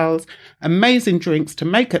cocktails, amazing drinks to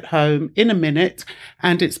make at home in a minute.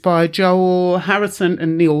 And it's by Joel Harrison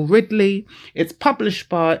and Neil Ridley. It's published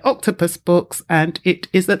by Octopus Books and it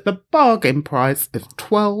is at the bargain price of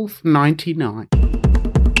 $12.99.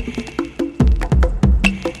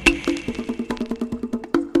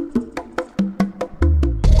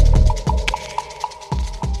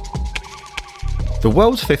 The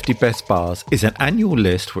World's 50 Best Bars is an annual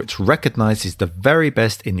list which recognises the very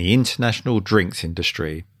best in the international drinks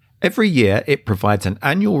industry. Every year, it provides an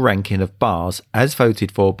annual ranking of bars as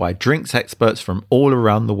voted for by drinks experts from all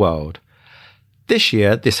around the world. This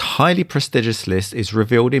year, this highly prestigious list is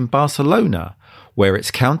revealed in Barcelona, where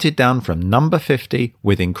it's counted down from number 50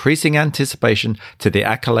 with increasing anticipation to the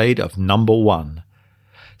accolade of number 1.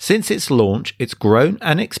 Since its launch, it's grown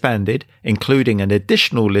and expanded, including an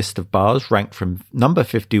additional list of bars ranked from number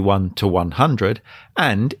 51 to 100,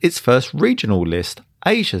 and its first regional list,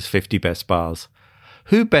 Asia's 50 Best Bars.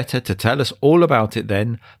 Who better to tell us all about it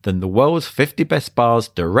then than the World's 50 Best Bars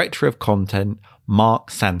Director of Content, Mark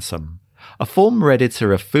Sansom. A former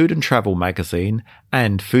editor of Food and Travel magazine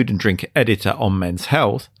and food and drink editor on Men's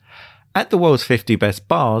Health, at the World's 50 Best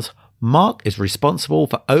Bars, Mark is responsible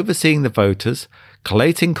for overseeing the voters,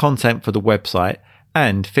 collating content for the website,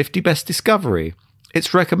 and 50 Best Discovery,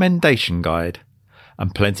 its recommendation guide,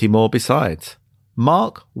 and plenty more besides.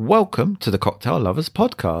 Mark, welcome to the Cocktail Lovers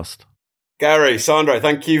podcast. Gary, Sandro,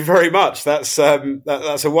 thank you very much. That's a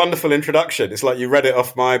wonderful introduction. It's like you read it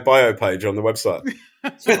off my bio page on the website.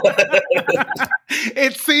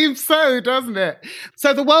 It seems so, doesn't it?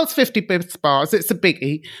 So the World's 50 Best Bars, it's a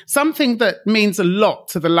biggie, something that means a lot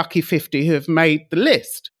to the lucky 50 who have made the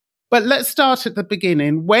list. But let's start at the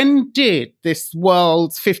beginning. When did this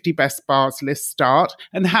World's 50 Best Bars list start,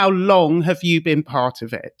 and how long have you been part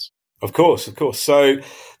of it? Of course. So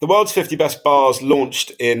the World's 50 Best Bars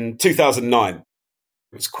launched in 2009. It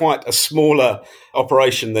was quite a smaller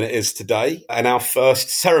operation than it is today. And our first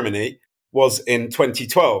ceremony was in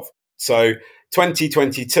 2012. So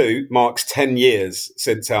 2022 marks 10 years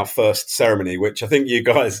since our first ceremony, which I think you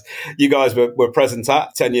guys were present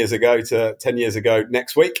at 10 years ago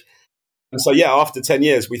next week. And so, after 10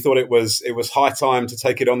 years, we thought it was high time to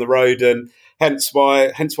take it on the road, and hence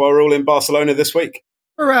why we're all in Barcelona this week.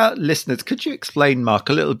 For our listeners, could you explain, Mark,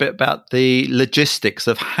 a little bit about the logistics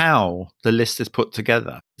of how the list is put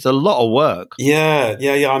together? It's a lot of work. Yeah.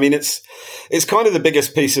 I mean, it's kind of the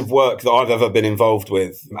biggest piece of work that I've ever been involved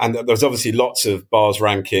with. And there's obviously lots of bars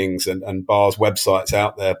rankings and bars websites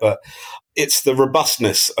out there, but it's the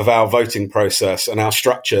robustness of our voting process and our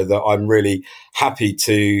structure that I'm really happy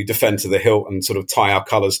to defend to the hilt and sort of tie our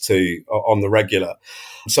colours to on the regular.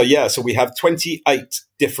 So we have 28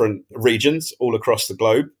 different regions all across the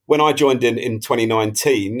globe. When I joined in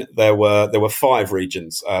 2019, there were 5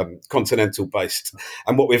 regions, continental based.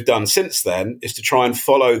 And what we've done since then is to try and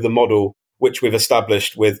follow the model which we've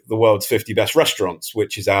established with the world's 50 best restaurants,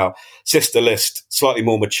 which is our sister list, slightly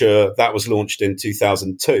more mature. That was launched in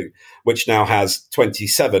 2002, which now has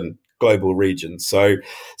 27 global regions. So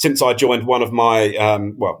since I joined, one of my,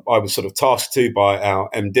 I was sort of tasked to by our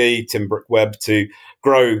MD, Tim Brooke-Webb, to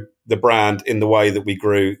grow the brand in the way that we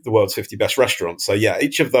grew the world's 50 best restaurants. So yeah,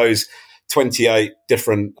 each of those 28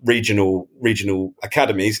 different regional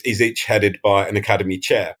academies is each headed by an academy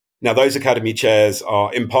chair. Now, those academy chairs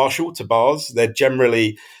are impartial to bars. They're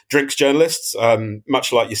generally drinks journalists,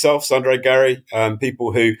 much like yourself, Sandro, Gary,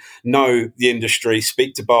 people who know the industry,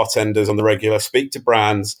 speak to bartenders on the regular, speak to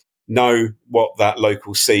brands, know what that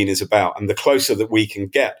local scene is about. And the closer that we can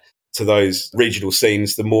get to those regional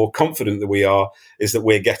scenes, the more confident that we are is that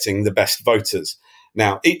we're getting the best voters.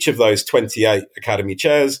 Now, each of those 28 academy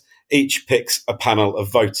chairs, each picks a panel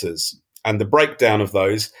of voters. And the breakdown of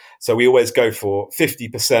those, so we always go for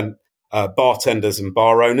 50% bartenders and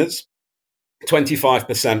bar owners,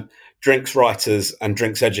 25% drinks writers and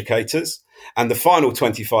drinks educators, and the final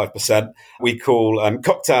 25% we call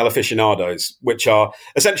cocktail aficionados, which are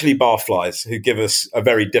essentially barflies who give us a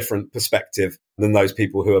very different perspective than those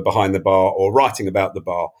people who are behind the bar or writing about the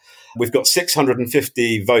bar. We've got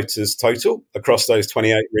 650 voters total across those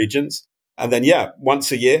 28 regions. And then,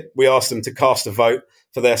 once a year, we ask them to cast a vote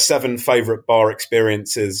for their 7 favorite bar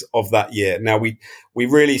experiences of that year. Now, we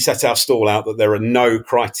really set our stall out that there are no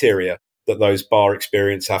criteria that those bar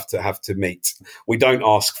experiences have to meet. We don't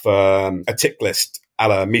ask for a tick list a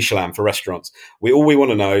la Michelin for restaurants. All we want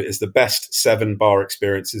to know is the best 7 bar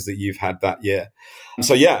experiences that you've had that year.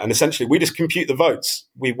 So, and essentially we just compute the votes.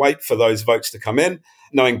 We wait for those votes to come in,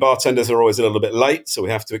 knowing bartenders are always a little bit late, so we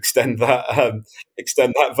have to extend that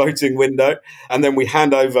voting window. And then we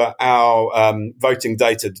hand over our voting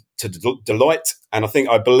data to Deloitte. And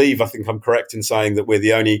I believe I'm correct in saying that we're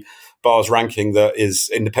the only bars ranking that is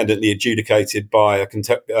independently adjudicated by a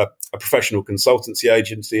professional consultancy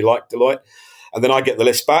agency like Deloitte. And then I get the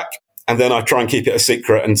list back, and then I try and keep it a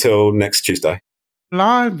secret until next Tuesday.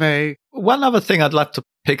 Blimey. One other thing I'd love to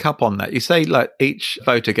pick up on that. You say like each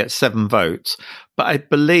voter gets 7 votes, but I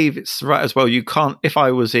believe it's right as well. You can't, if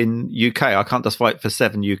I was in UK, I can't just vote for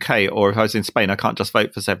 7 UK, or if I was in Spain, I can't just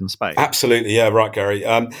vote for 7 Spain. Absolutely. Yeah, right, Gary.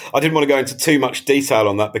 I didn't want to go into too much detail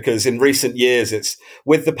on that because in recent years, it's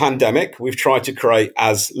with the pandemic, we've tried to create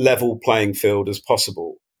as level playing field as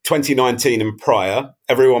possible. 2019 and prior,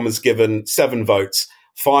 everyone was given 7 votes,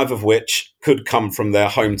 5 of which could come from their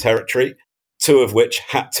home territory, 2 of which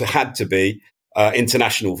had to be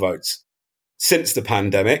international votes. Since the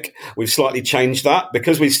pandemic, we've slightly changed that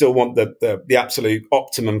because we still want the absolute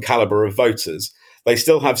optimum caliber of voters. They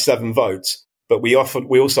still have 7 votes, but we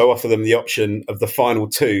also offer them the option of the final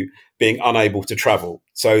 2 being unable to travel.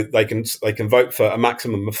 So they can vote for a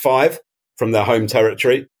maximum of 5 from their home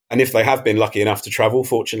territory. And if they have been lucky enough to travel,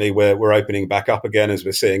 fortunately, we're opening back up again, as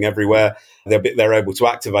we're seeing everywhere. They're able to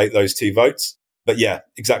activate those 2 votes. But yeah,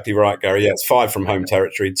 exactly right, Gary. Yeah, it's 5 from home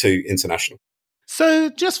territory, 2 international. So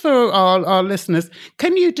just for our listeners,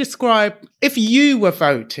 can you describe, if you were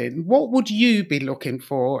voting, what would you be looking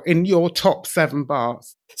for in your top 7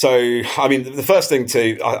 bars? So, I mean, the first thing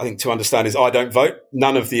to understand is I don't vote.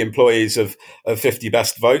 None of the employees of 50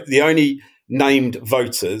 Best vote. The only named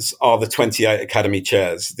voters are the 28 academy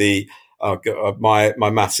chairs. My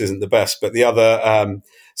maths isn't the best, but the other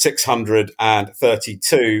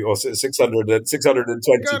 632 or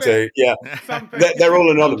 622, yeah, they're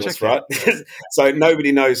all anonymous, right? So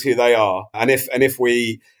nobody knows who they are. And if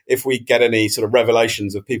we get any sort of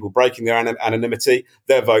revelations of people breaking their anonymity,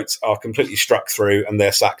 their votes are completely struck through and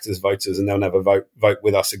they're sacked as voters and they'll never vote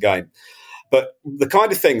with us again. But the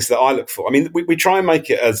kind of things that I look for, I mean, we try and make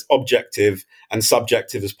it as objective and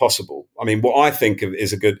subjective as possible. I mean, what I think of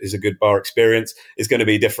is a good bar experience is going to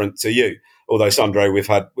be different to you. Although, Sandro, we've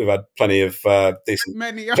had plenty of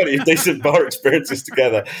decent bar experiences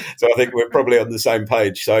together, so I think we're probably on the same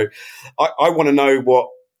page. So, I want to know what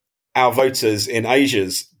our voters in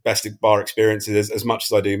Asia's best bar experience is as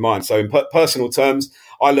much as I do mine. So, in personal terms,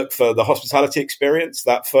 I look for the hospitality experience,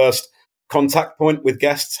 that first contact point with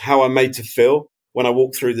guests, how I'm made to feel when I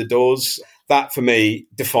walk through the doors. That for me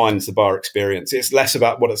defines the bar experience. It's less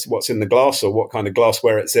about what's in the glass or what kind of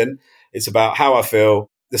glassware it's in. It's about how I feel,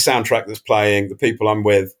 the soundtrack that's playing, the people I'm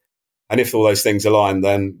with, and if all those things align,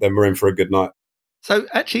 then we're in for a good night. So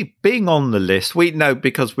actually being on the list, we know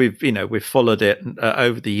because we've followed it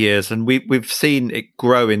over the years and we've seen it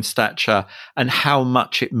grow in stature and how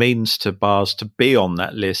much it means to bars to be on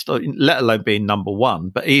that list, let alone being number 1,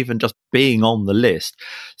 but even just being on the list.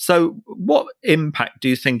 So what impact do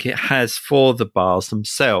you think it has for the bars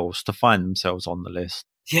themselves to find themselves on the list?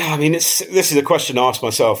 Yeah, I mean, this is a question I ask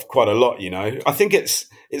myself quite a lot. I think it's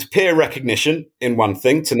peer recognition in one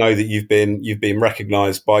thing, to know that you've been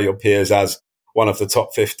recognised by your peers as one of the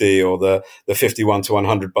top 50 or the 51 to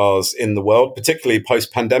 100 bars in the world, particularly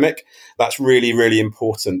post pandemic. That's really, really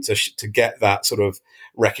important to get that sort of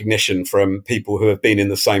recognition from people who have been in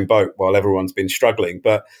the same boat while everyone's been struggling.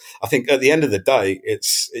 But I think at the end of the day,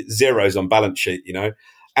 it's zeros on balance sheet.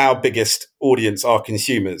 Our biggest audience are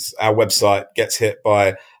consumers. Our website gets hit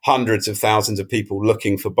by hundreds of thousands of people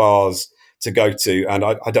looking for bars to go to. And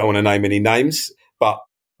I don't want to name any names, but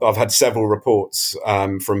I've had several reports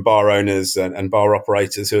from bar owners and bar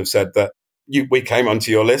operators who have said that we came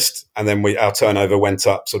onto your list and then our turnover went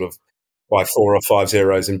up sort of by 4 or 5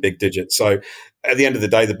 zeros in big digits. So at the end of the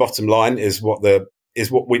day, the bottom line is what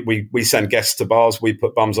we send guests to bars. We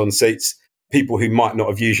put bums on seats, people who might not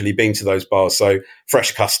have usually been to those bars. So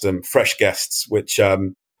fresh custom, fresh guests, which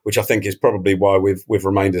I think is probably why we've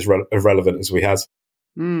remained as relevant as we have.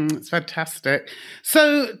 It's fantastic.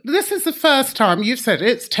 So this is the first time, you've said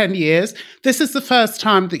it's 10 years. This is the first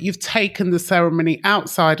time that you've taken the ceremony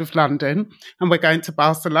outside of London, and we're going to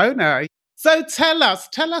Barcelona. So tell us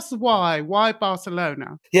why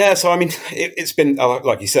Barcelona? Yeah, so I mean, it's been,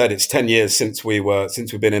 like you said, it's 10 years since we've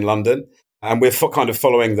been in London. And we're kind of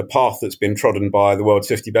following the path that's been trodden by the world's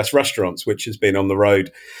 50 best restaurants, which has been on the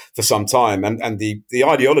road for some time. And the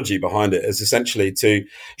ideology behind it is essentially to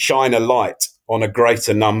shine a light on a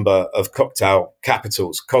greater number of cocktail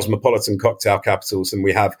capitals, cosmopolitan cocktail capitals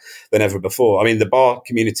than ever before. I mean, the bar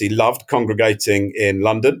community loved congregating in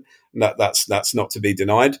London. That's not to be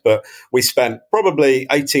denied. But we spent probably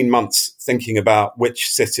 18 months thinking about which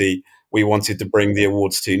city we wanted to bring the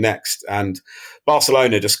awards to next. And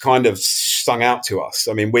Barcelona just kind of sung out to us.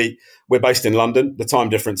 I mean, we're based in London. The time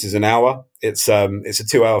difference is an hour. It's a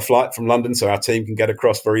 2-hour flight from London, so our team can get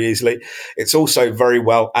across very easily. It's also very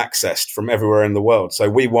well accessed from everywhere in the world. So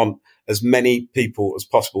we want as many people as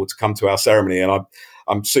possible to come to our ceremony. And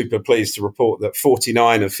I'm super pleased to report that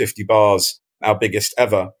 49 of 50 bars, our biggest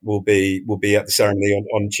ever, will be at the ceremony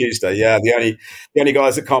on Tuesday. Yeah, the only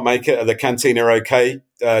guys that can't make it are the Cantina OK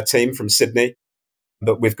team from Sydney,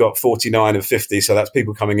 but we've got 49 of 50, so that's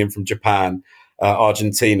people coming in from Japan,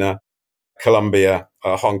 Argentina, Colombia,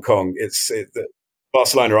 Hong Kong.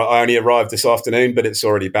 Barcelona. I only arrived this afternoon, but it's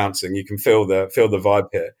already bouncing. You can feel the vibe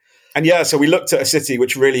here. And yeah, so we looked at a city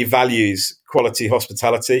which really values quality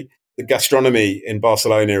hospitality. The gastronomy in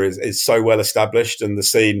Barcelona is so well established, and the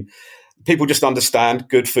scene, people just understand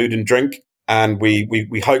good food and drink. And we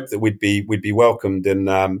hope that we'd be welcomed in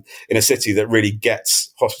a city that really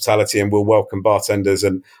gets hospitality and will welcome bartenders.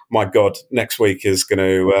 And my God, next week is going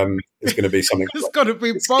to be something. It's going to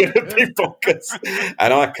be bonkers,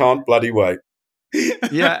 and I can't bloody wait.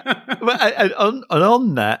 Yeah. And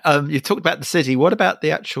on that, you talked about the city. What about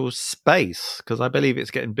the actual space? Because I believe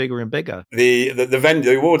it's getting bigger and bigger. The venue,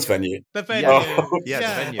 the awards venue. The venue. The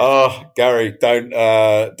venue. Oh, Gary, don't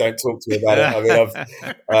talk to me about it.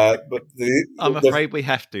 I mean, I'm afraid we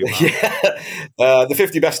have to. Yeah. The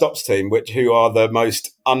 50 Best Ops team, who are the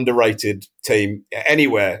most underrated team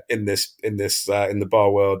anywhere in the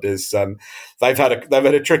bar world, is they've had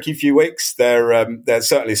a tricky few weeks. They're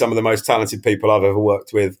certainly some of the most talented people I've ever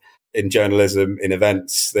worked with in journalism, in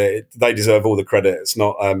events. They deserve all the credit. It's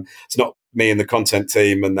not me and the content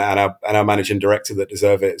team and our managing director that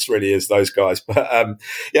deserve it. It really is those guys. But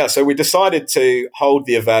so we decided to hold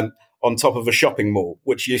the event on top of a shopping mall,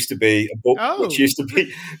 which used to be a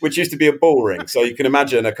ball ring. So you can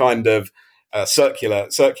imagine a kind of circular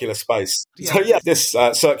space. Yeah. So this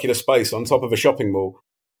circular space on top of a shopping mall,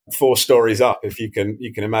 4 stories up, if you can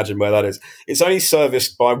imagine where that is. It's only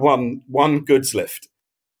serviced by one goods lift.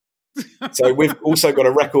 So we've also got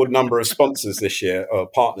a record number of sponsors this year, or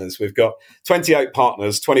partners. We've got 28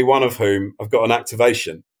 partners, 21 of whom have got an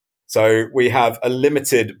activation. So we have a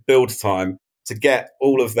limited build time to get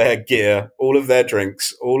all of their gear, all of their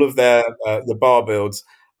drinks, all of their the bar builds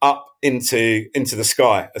up into the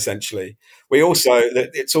sky, essentially.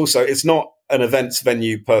 It's not an events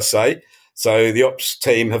venue per se. So the ops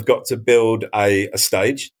team have got to build a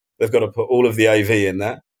stage. They've got to put all of the AV in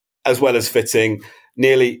there, as well as fitting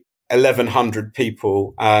nearly 1,100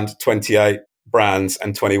 people and 28 brands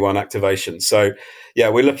and 21 activations. So, yeah,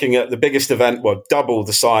 we're looking at the biggest event, double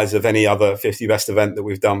the size of any other 50 Best event that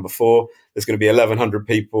we've done before. There's going to be 1,100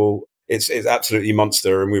 people. It's absolutely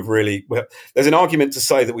monster, and there's an argument to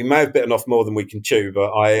say that we may have bitten off more than we can chew,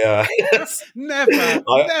 but never.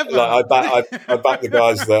 I back the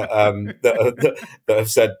guys that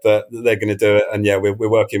have said that they're going to do it, and we're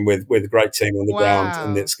working with a great team on the ground,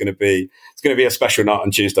 and it's going to be a special night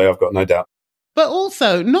on Tuesday. I've got no doubt. But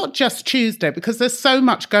also, not just Tuesday, because there's so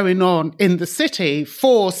much going on in the city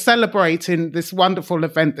for celebrating this wonderful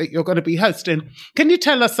event that you're going to be hosting. Can you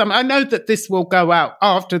tell us some? I know that this will go out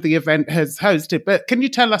after the event has hosted, but can you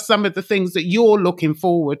tell us some of the things that you're looking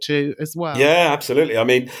forward to as well? Yeah, absolutely. I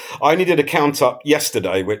mean, I only did a count up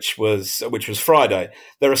yesterday, which was Friday.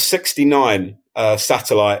 There are 69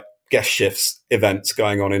 satellite guest shifts events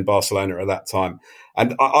going on in Barcelona at that time.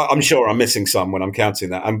 And I'm sure I'm missing some when I'm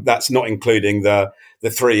counting that. And that's not including the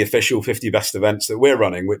 3 official 50 best events that we're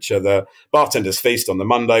running, which are the Bartenders Feast on the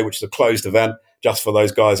Monday, which is a closed event just for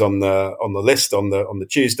those guys on the list on the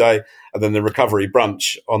Tuesday, and then the Recovery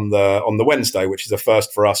Brunch on the Wednesday, which is a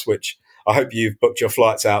first for us, which I hope you've booked your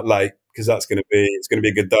flights out late, because it's going to be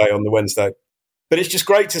a good day on the Wednesday. But it's just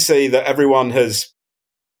great to see that everyone has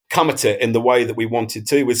come at it in the way that we wanted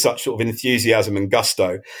to, with such sort of enthusiasm and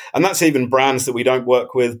gusto. And that's even brands that we don't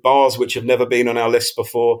work with, bars which have never been on our list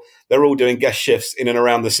before. They're all doing guest shifts in and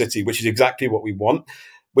around the city, which is exactly what we want.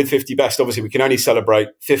 With 50 Best, obviously, we can only celebrate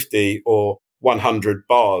 50 or 100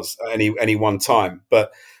 bars at any one time.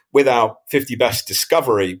 But with our 50 Best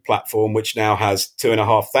Discovery platform, which now has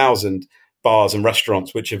 2,500 bars and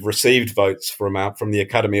restaurants which have received votes from the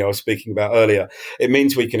academy I was speaking about earlier, it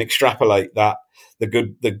means we can extrapolate that, the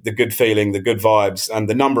good feeling, the good vibes, and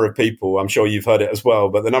the number of people. I'm sure you've heard it as well,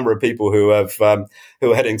 but the number of people who are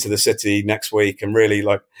heading to the city next week, and really,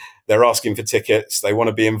 like, they're asking for tickets, they want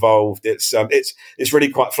to be involved. It's really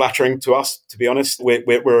quite flattering to us, to be honest.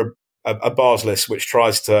 We're a bars list which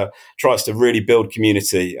tries to really build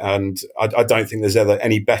community, and I don't think there's ever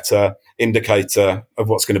any better indicator of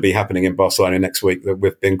what's going to be happening in Barcelona next week that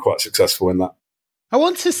we've been quite successful in that. I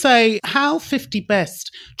want to say how 50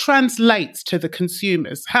 Best translates to the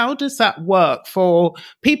consumers. How does that work for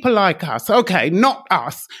people like us? Okay, not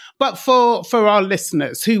us, but for our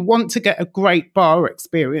listeners who want to get a great bar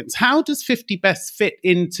experience. How does 50 Best fit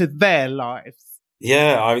into their lives?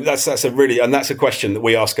 Yeah, I mean, that's a question that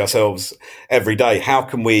we ask ourselves every day. How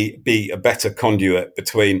can we be a better conduit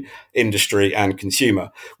between industry and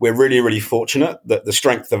consumer? We're really, really fortunate that the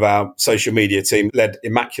strength of our social media team, led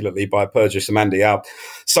immaculately by Purjus Amandi, our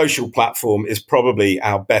social platform is probably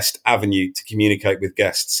our best avenue to communicate with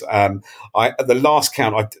guests. At the last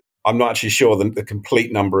count, I'm not actually sure the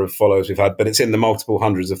complete number of followers we've had, but it's in the multiple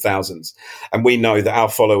hundreds of thousands. And we know that our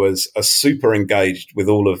followers are super engaged with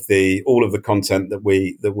all of the content that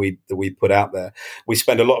we put out there. We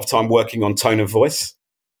spend a lot of time working on tone of voice.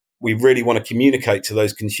 We really want to communicate to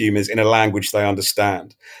those consumers in a language they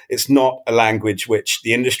understand. It's not a language which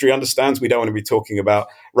the industry understands. We don't want to be talking about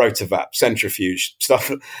rotovap, centrifuge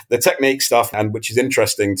stuff, the technique stuff, and which is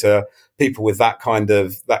interesting to people with that kind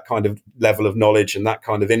of level of knowledge and that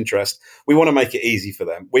kind of interest. We want to make it easy for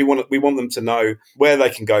them. We want them to know where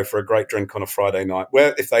they can go for a great drink on a Friday night,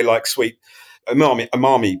 where if they like sweet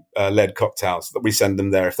umami-led cocktails, that we send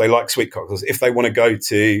them there. If they like sweet cocktails, if they want to go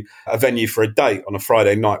to a venue for a date on a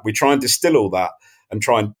Friday night, we try and distill all that and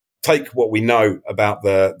try and take what we know about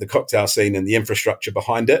the cocktail scene and the infrastructure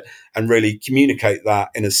behind it and really communicate that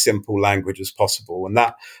in as simple language as possible. And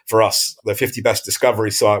that, for us, the 50 Best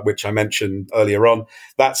Discovery site, which I mentioned earlier on,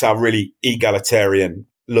 that's our really egalitarian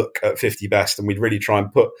look at 50 Best. And we'd really try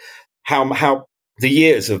and put how the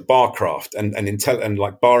years of barcraft and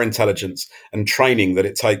like bar intelligence and training that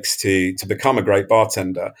it takes to become a great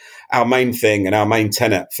bartender. Our main thing and our main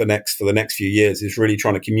tenet for the next few years is really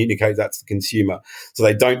trying to communicate that to the consumer, so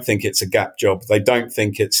they don't think it's a gap job. They don't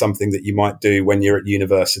think it's something that you might do when you're at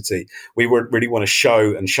university. We really want to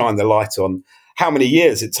show and shine the light on how many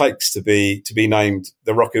years it takes to be named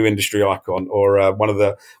the Roku industry icon or one of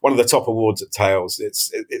the top awards at Tails.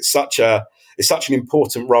 It's such an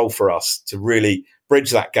important role for us to really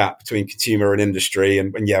bridge that gap between consumer and industry.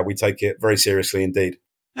 And yeah, we take it very seriously indeed.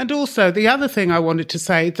 And also, the other thing I wanted to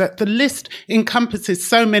say, that the list encompasses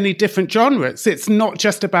so many different genres. It's not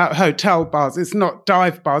just about hotel bars. It's not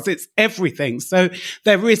dive bars. It's everything. So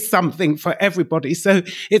there is something for everybody. So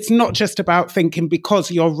it's not just about thinking because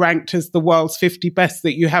you're ranked as the world's 50 best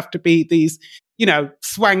that you have to be these,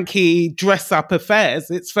 swanky dress-up affairs.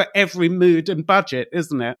 It's for every mood and budget,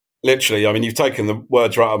 isn't it? Literally, I mean, you've taken the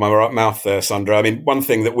words right out of my mouth there, Sandra. I mean, one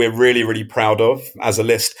thing that we're really, really proud of as a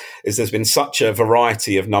list is there's been such a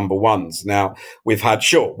variety of number ones. Now, we've had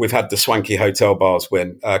the swanky hotel bars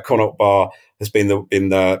win. Connaught Bar has been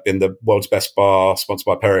the world's best bar, sponsored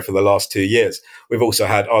by Perrier for the last 2 years. We've also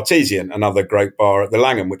had Artesian, another great bar at the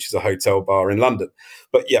Langham, which is a hotel bar in London.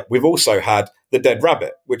 But yeah, we've also had the Dead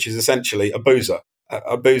Rabbit, which is essentially a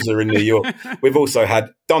boozer in New York. We've also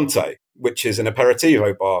had Dante, which is an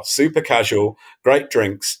aperitivo bar, super casual, great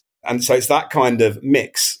drinks. And so it's that kind of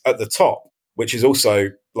mix at the top, which is also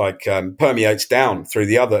permeates down through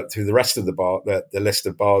the rest of the bar, the list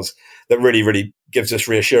of bars, that really, really gives us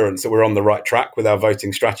reassurance that we're on the right track with our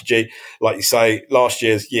voting strategy. Like you say, last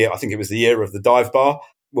year, I think it was the year of the dive bar.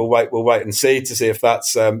 We'll wait and see if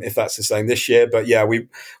that's the same this year. But yeah,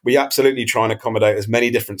 we absolutely try and accommodate as many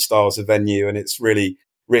different styles of venue, and it's really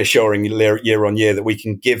reassuring year on year that we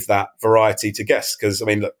can give that variety to guests. Because I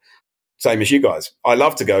mean, look, same as you guys, I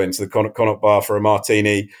love to go into the Connaught Bar for a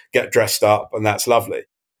martini, get dressed up, and that's lovely.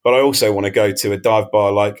 But I also want to go to a dive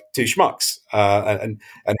bar like Two Schmucks and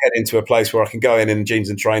head into a place where I can go in jeans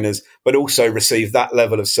and trainers, but also receive that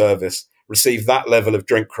level of service, receive that level of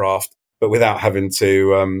drink craft, but without having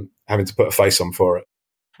to put a face on for it.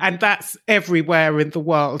 And that's everywhere in the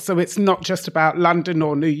world. So it's not just about London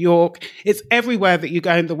or New York. It's everywhere that you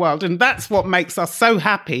go in the world. And that's what makes us so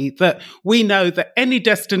happy, that we know that any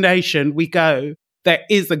destination we go, there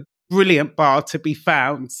is a brilliant bar to be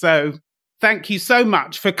found. So thank you so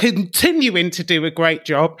much for continuing to do a great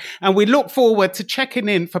job. And we look forward to checking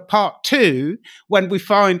in for part 2 when we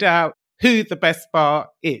find out who the best bar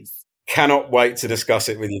is. Cannot wait to discuss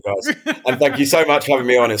it with you guys. And thank you so much for having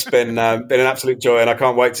me on. It's been an absolute joy, and I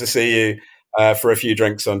can't wait to see you for a few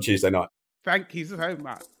drinks on Tuesday night. Thank you so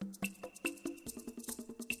much.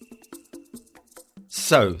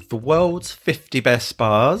 So, the world's 50 best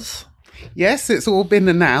bars. Yes, it's all been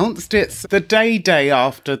announced. It's the day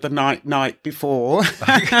after the night before.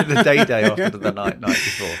 The day after the night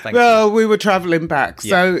before. Thank you. We were travelling back. Yeah.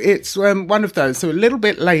 So it's one of those. So a little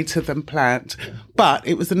bit later than planned. But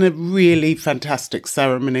it was a really fantastic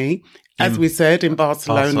ceremony. As we said, in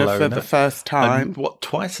Barcelona for the first time. And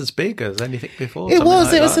twice as big as anything before? It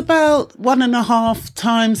was about 1.5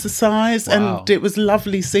 times the size. Wow. And it was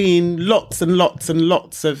lovely seeing lots and lots and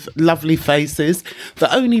lots of lovely faces.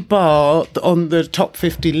 The only bar on the top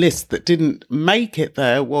 50 list that didn't make it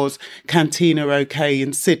there was Cantina OK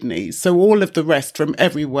in Sydney. So all of the rest from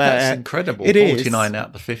everywhere. That's incredible. It 49 out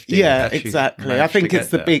of the 50. Yeah, exactly. I think it's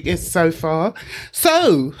the biggest so far.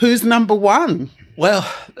 So who's number one?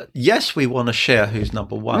 Well, yes, we want to share who's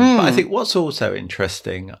number one. But I think what's also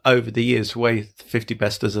interesting over the years, the way 50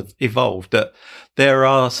 Bestas have evolved, that there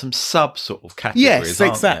are some sub sort of categories. Yes,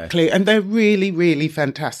 exactly. And they're really, really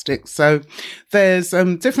fantastic. So there's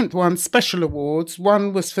different ones, special awards.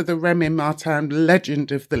 One was for the Remy Martin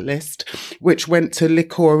Legend of the List, which went to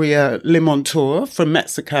Licoria Limontour from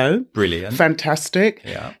Mexico. Brilliant. Fantastic.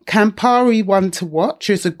 Yeah. Campari One to Watch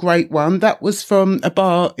is a great one. That was from a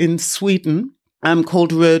bar in Sweden.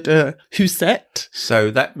 Called Röda Huset. So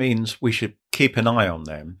that means we should keep an eye on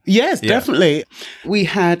them. Yes, definitely. We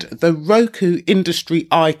had the Roku Industry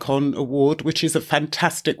Icon Award, which is a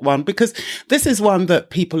fantastic one because this is one that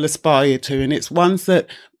people aspire to, and it's ones that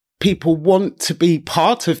people want to be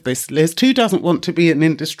part of this list. Who doesn't want to be an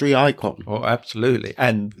industry icon? Oh, absolutely.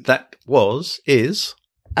 And that is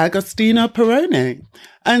Agostino Peroni.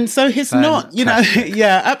 And so he's not,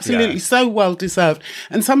 absolutely. So well deserved.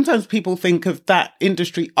 And sometimes people think of that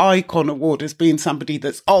industry icon award as being somebody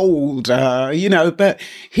that's older, but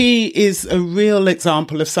he is a real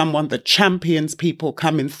example of someone that champions people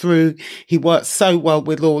coming through. He works so well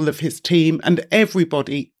with all of his team, and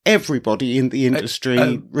everybody in the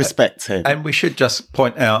industry respects him. And we should just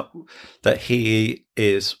point out that he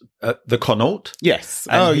is the Connaught. Yes.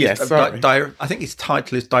 Sorry. I think his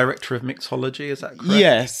title is Director of Mixology. Is that correct?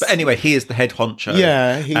 Yes. But anyway, he is the head honcho.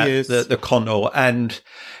 Yeah, he is. The Connaught. And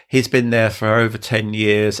he's been there for over 10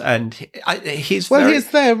 years. And he's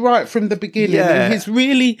there right from the beginning. Yeah. And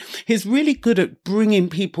he's really good at bringing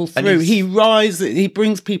people through. He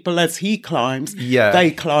brings people as he climbs. Yeah.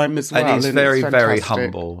 They climb as well. And he's very, very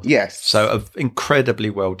humble. Yes. So an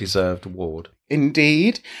incredibly well-deserved award.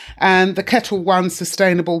 Indeed. And the Kettle One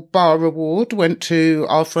Sustainable Bar Award went to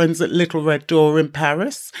our friends at Little Red Door in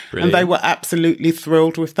Paris. Brilliant. And they were absolutely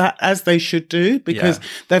thrilled with that, as they should do, because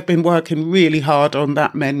they've been working really hard on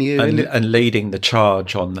that menu. And leading the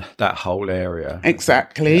charge on that whole area.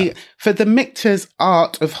 Exactly. Yeah. For the Michter's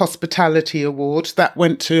Art of Hospitality Award, that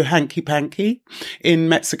went to Hanky Panky in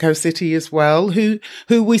Mexico City as well, who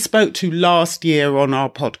we spoke to last year on our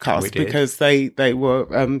podcast because they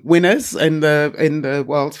were winners in the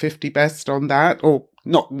World's 50 Best on that, or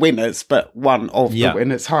not winners, but one of the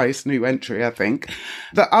winners, highest new entry, I think.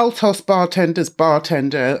 The Altos Bartender's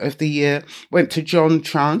Bartender of the Year went to John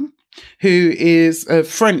Chung, who is of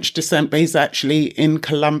French descent, but he's actually in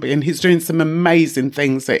Colombia, and he's doing some amazing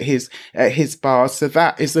things at his bar. So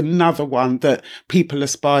that is another one that people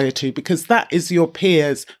aspire to, because that is your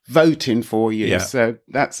peers voting for you. Yeah. So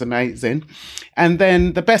that's amazing. And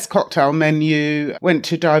then the best cocktail menu went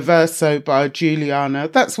to Diverso by Juliana.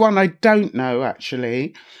 That's one I don't know,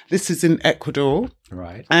 actually. This is in Ecuador.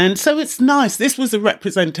 Right. And so it's nice. This was a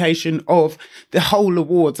representation of the whole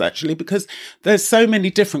awards, actually, because there's so many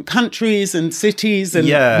different countries and cities and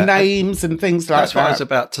names and things like that. That's what I was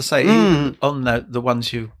about to say. Even on the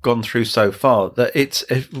ones you've gone through so far, that it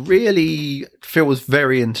really feels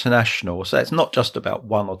very international. So it's not just about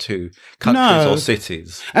one or two countries or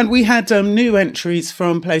cities. And we had new entries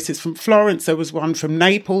from places from Florence. There was one from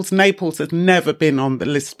Naples. Naples has never been on the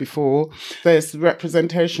list before. There's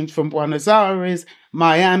representation from Buenos Aires,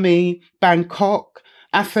 Miami, Bangkok,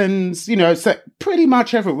 Athens, so pretty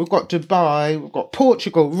much everywhere. We've got Dubai, we've got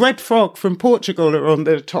Portugal. Red Frog from Portugal are on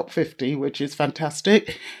the top 50, which is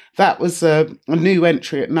fantastic. That was a new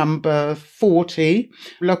entry at number 40.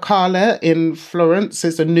 Locale in Florence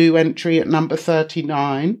is a new entry at number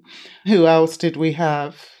 39. Who else did we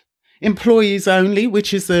have? Employees Only,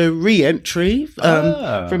 which is a re-entry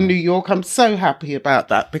from New York. I'm so happy about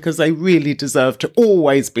that because they really deserve to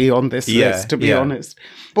always be on this list, to be honest.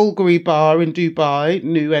 Bulgari Bar in Dubai,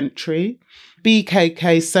 new entry.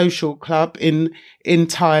 BKK Social Club in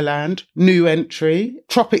Thailand, new entry.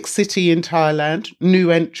 Tropic City in Thailand, new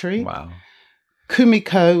entry. Wow.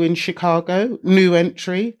 Kumiko in Chicago, new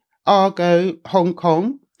entry. Argo, Hong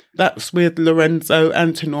Kong. That's with Lorenzo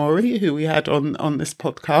Antinori, who we had on this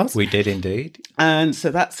podcast. We did indeed. And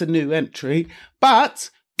so that's a new entry. But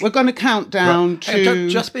we're going to count down to...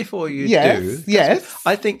 Just before you do... Yes.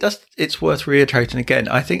 I think it's worth reiterating again.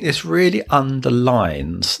 I think this really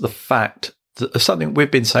underlines the fact that something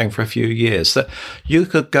we've been saying for a few years, that you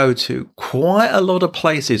could go to quite a lot of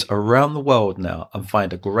places around the world now and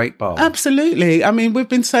find a great bar. Absolutely. I mean, we've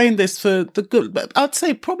been saying this for I'd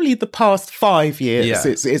say probably the past 5 years. Yeah.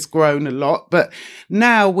 It's grown a lot. But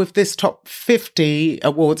now with this top 50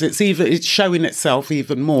 awards, it's showing itself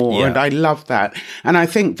even more. Yeah. And I love that. And I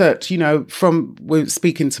think that, we were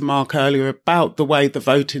speaking to Mark earlier about the way the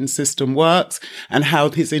voting system works and how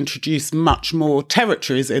he's introduced much more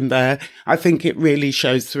territories in there. I think it really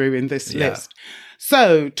shows through in this list.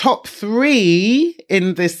 So top 3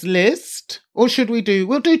 in this list, or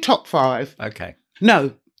we'll do top 5. Okay.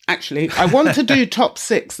 No, actually, I want to do top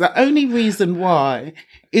 6. The only reason why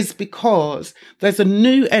is because there's a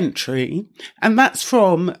new entry, and that's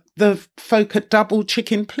from the folk at Double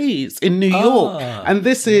Chicken Please in New York. And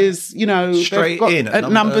this is, straight in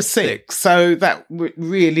at number 6. So that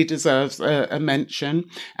really deserves a mention.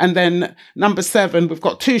 And then number 7, we've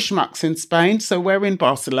got Two Schmucks in Spain. So we're in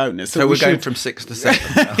Barcelona. So we're going from 6 to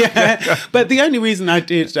 7 now. Yeah. But the only reason I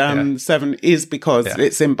did 7 is because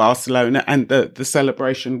it's in Barcelona and the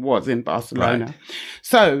celebration was in Barcelona. Right.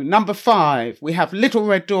 So number 5, we have Little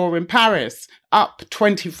Red Door in Paris, up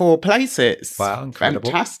 24 places. Wow,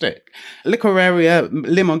 incredible. Fantastic. Licoreria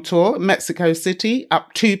Limontor, Mexico City,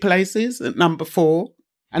 up 2 places at number 4.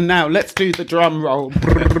 And now let's do the drum roll.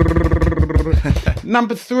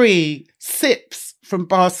 Number 3, Sips from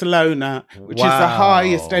Barcelona, which is the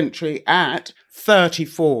highest entry at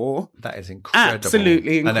 34. That is incredible.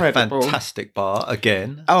 Absolutely incredible. And a fantastic bar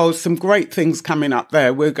again. Oh, some great things coming up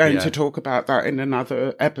there. We're going to talk about that in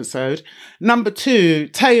another episode. Number 2,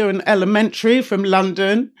 Teo and Elementary from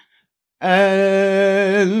London. And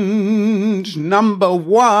number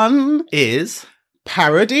 1 is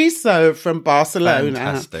Paradiso from Barcelona.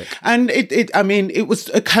 Fantastic. And it was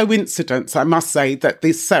a coincidence, I must say, that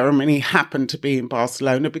this ceremony happened to be in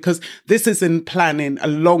Barcelona, because this is in planning a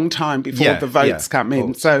long time before the votes come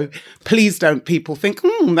in. So please don't people think,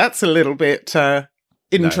 that's a little bit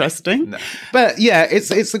interesting. No. But yeah,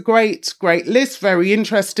 it's a great list, very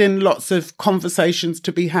interesting, lots of conversations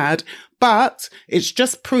to be had. But it's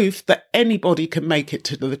just proof that anybody can make it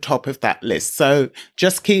to the top of that list. So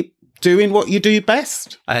just keep doing what you do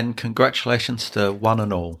best. And congratulations to one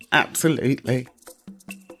and all. Absolutely.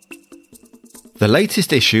 The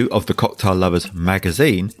latest issue of the Cocktail Lovers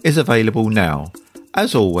magazine is available now.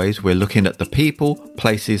 As always, we're looking at the people,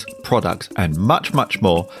 places, products, and much, much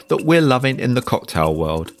more that we're loving in the cocktail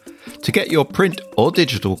world. To get your print or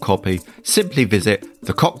digital copy, simply visit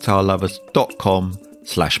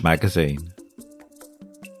thecocktaillovers.com/magazine.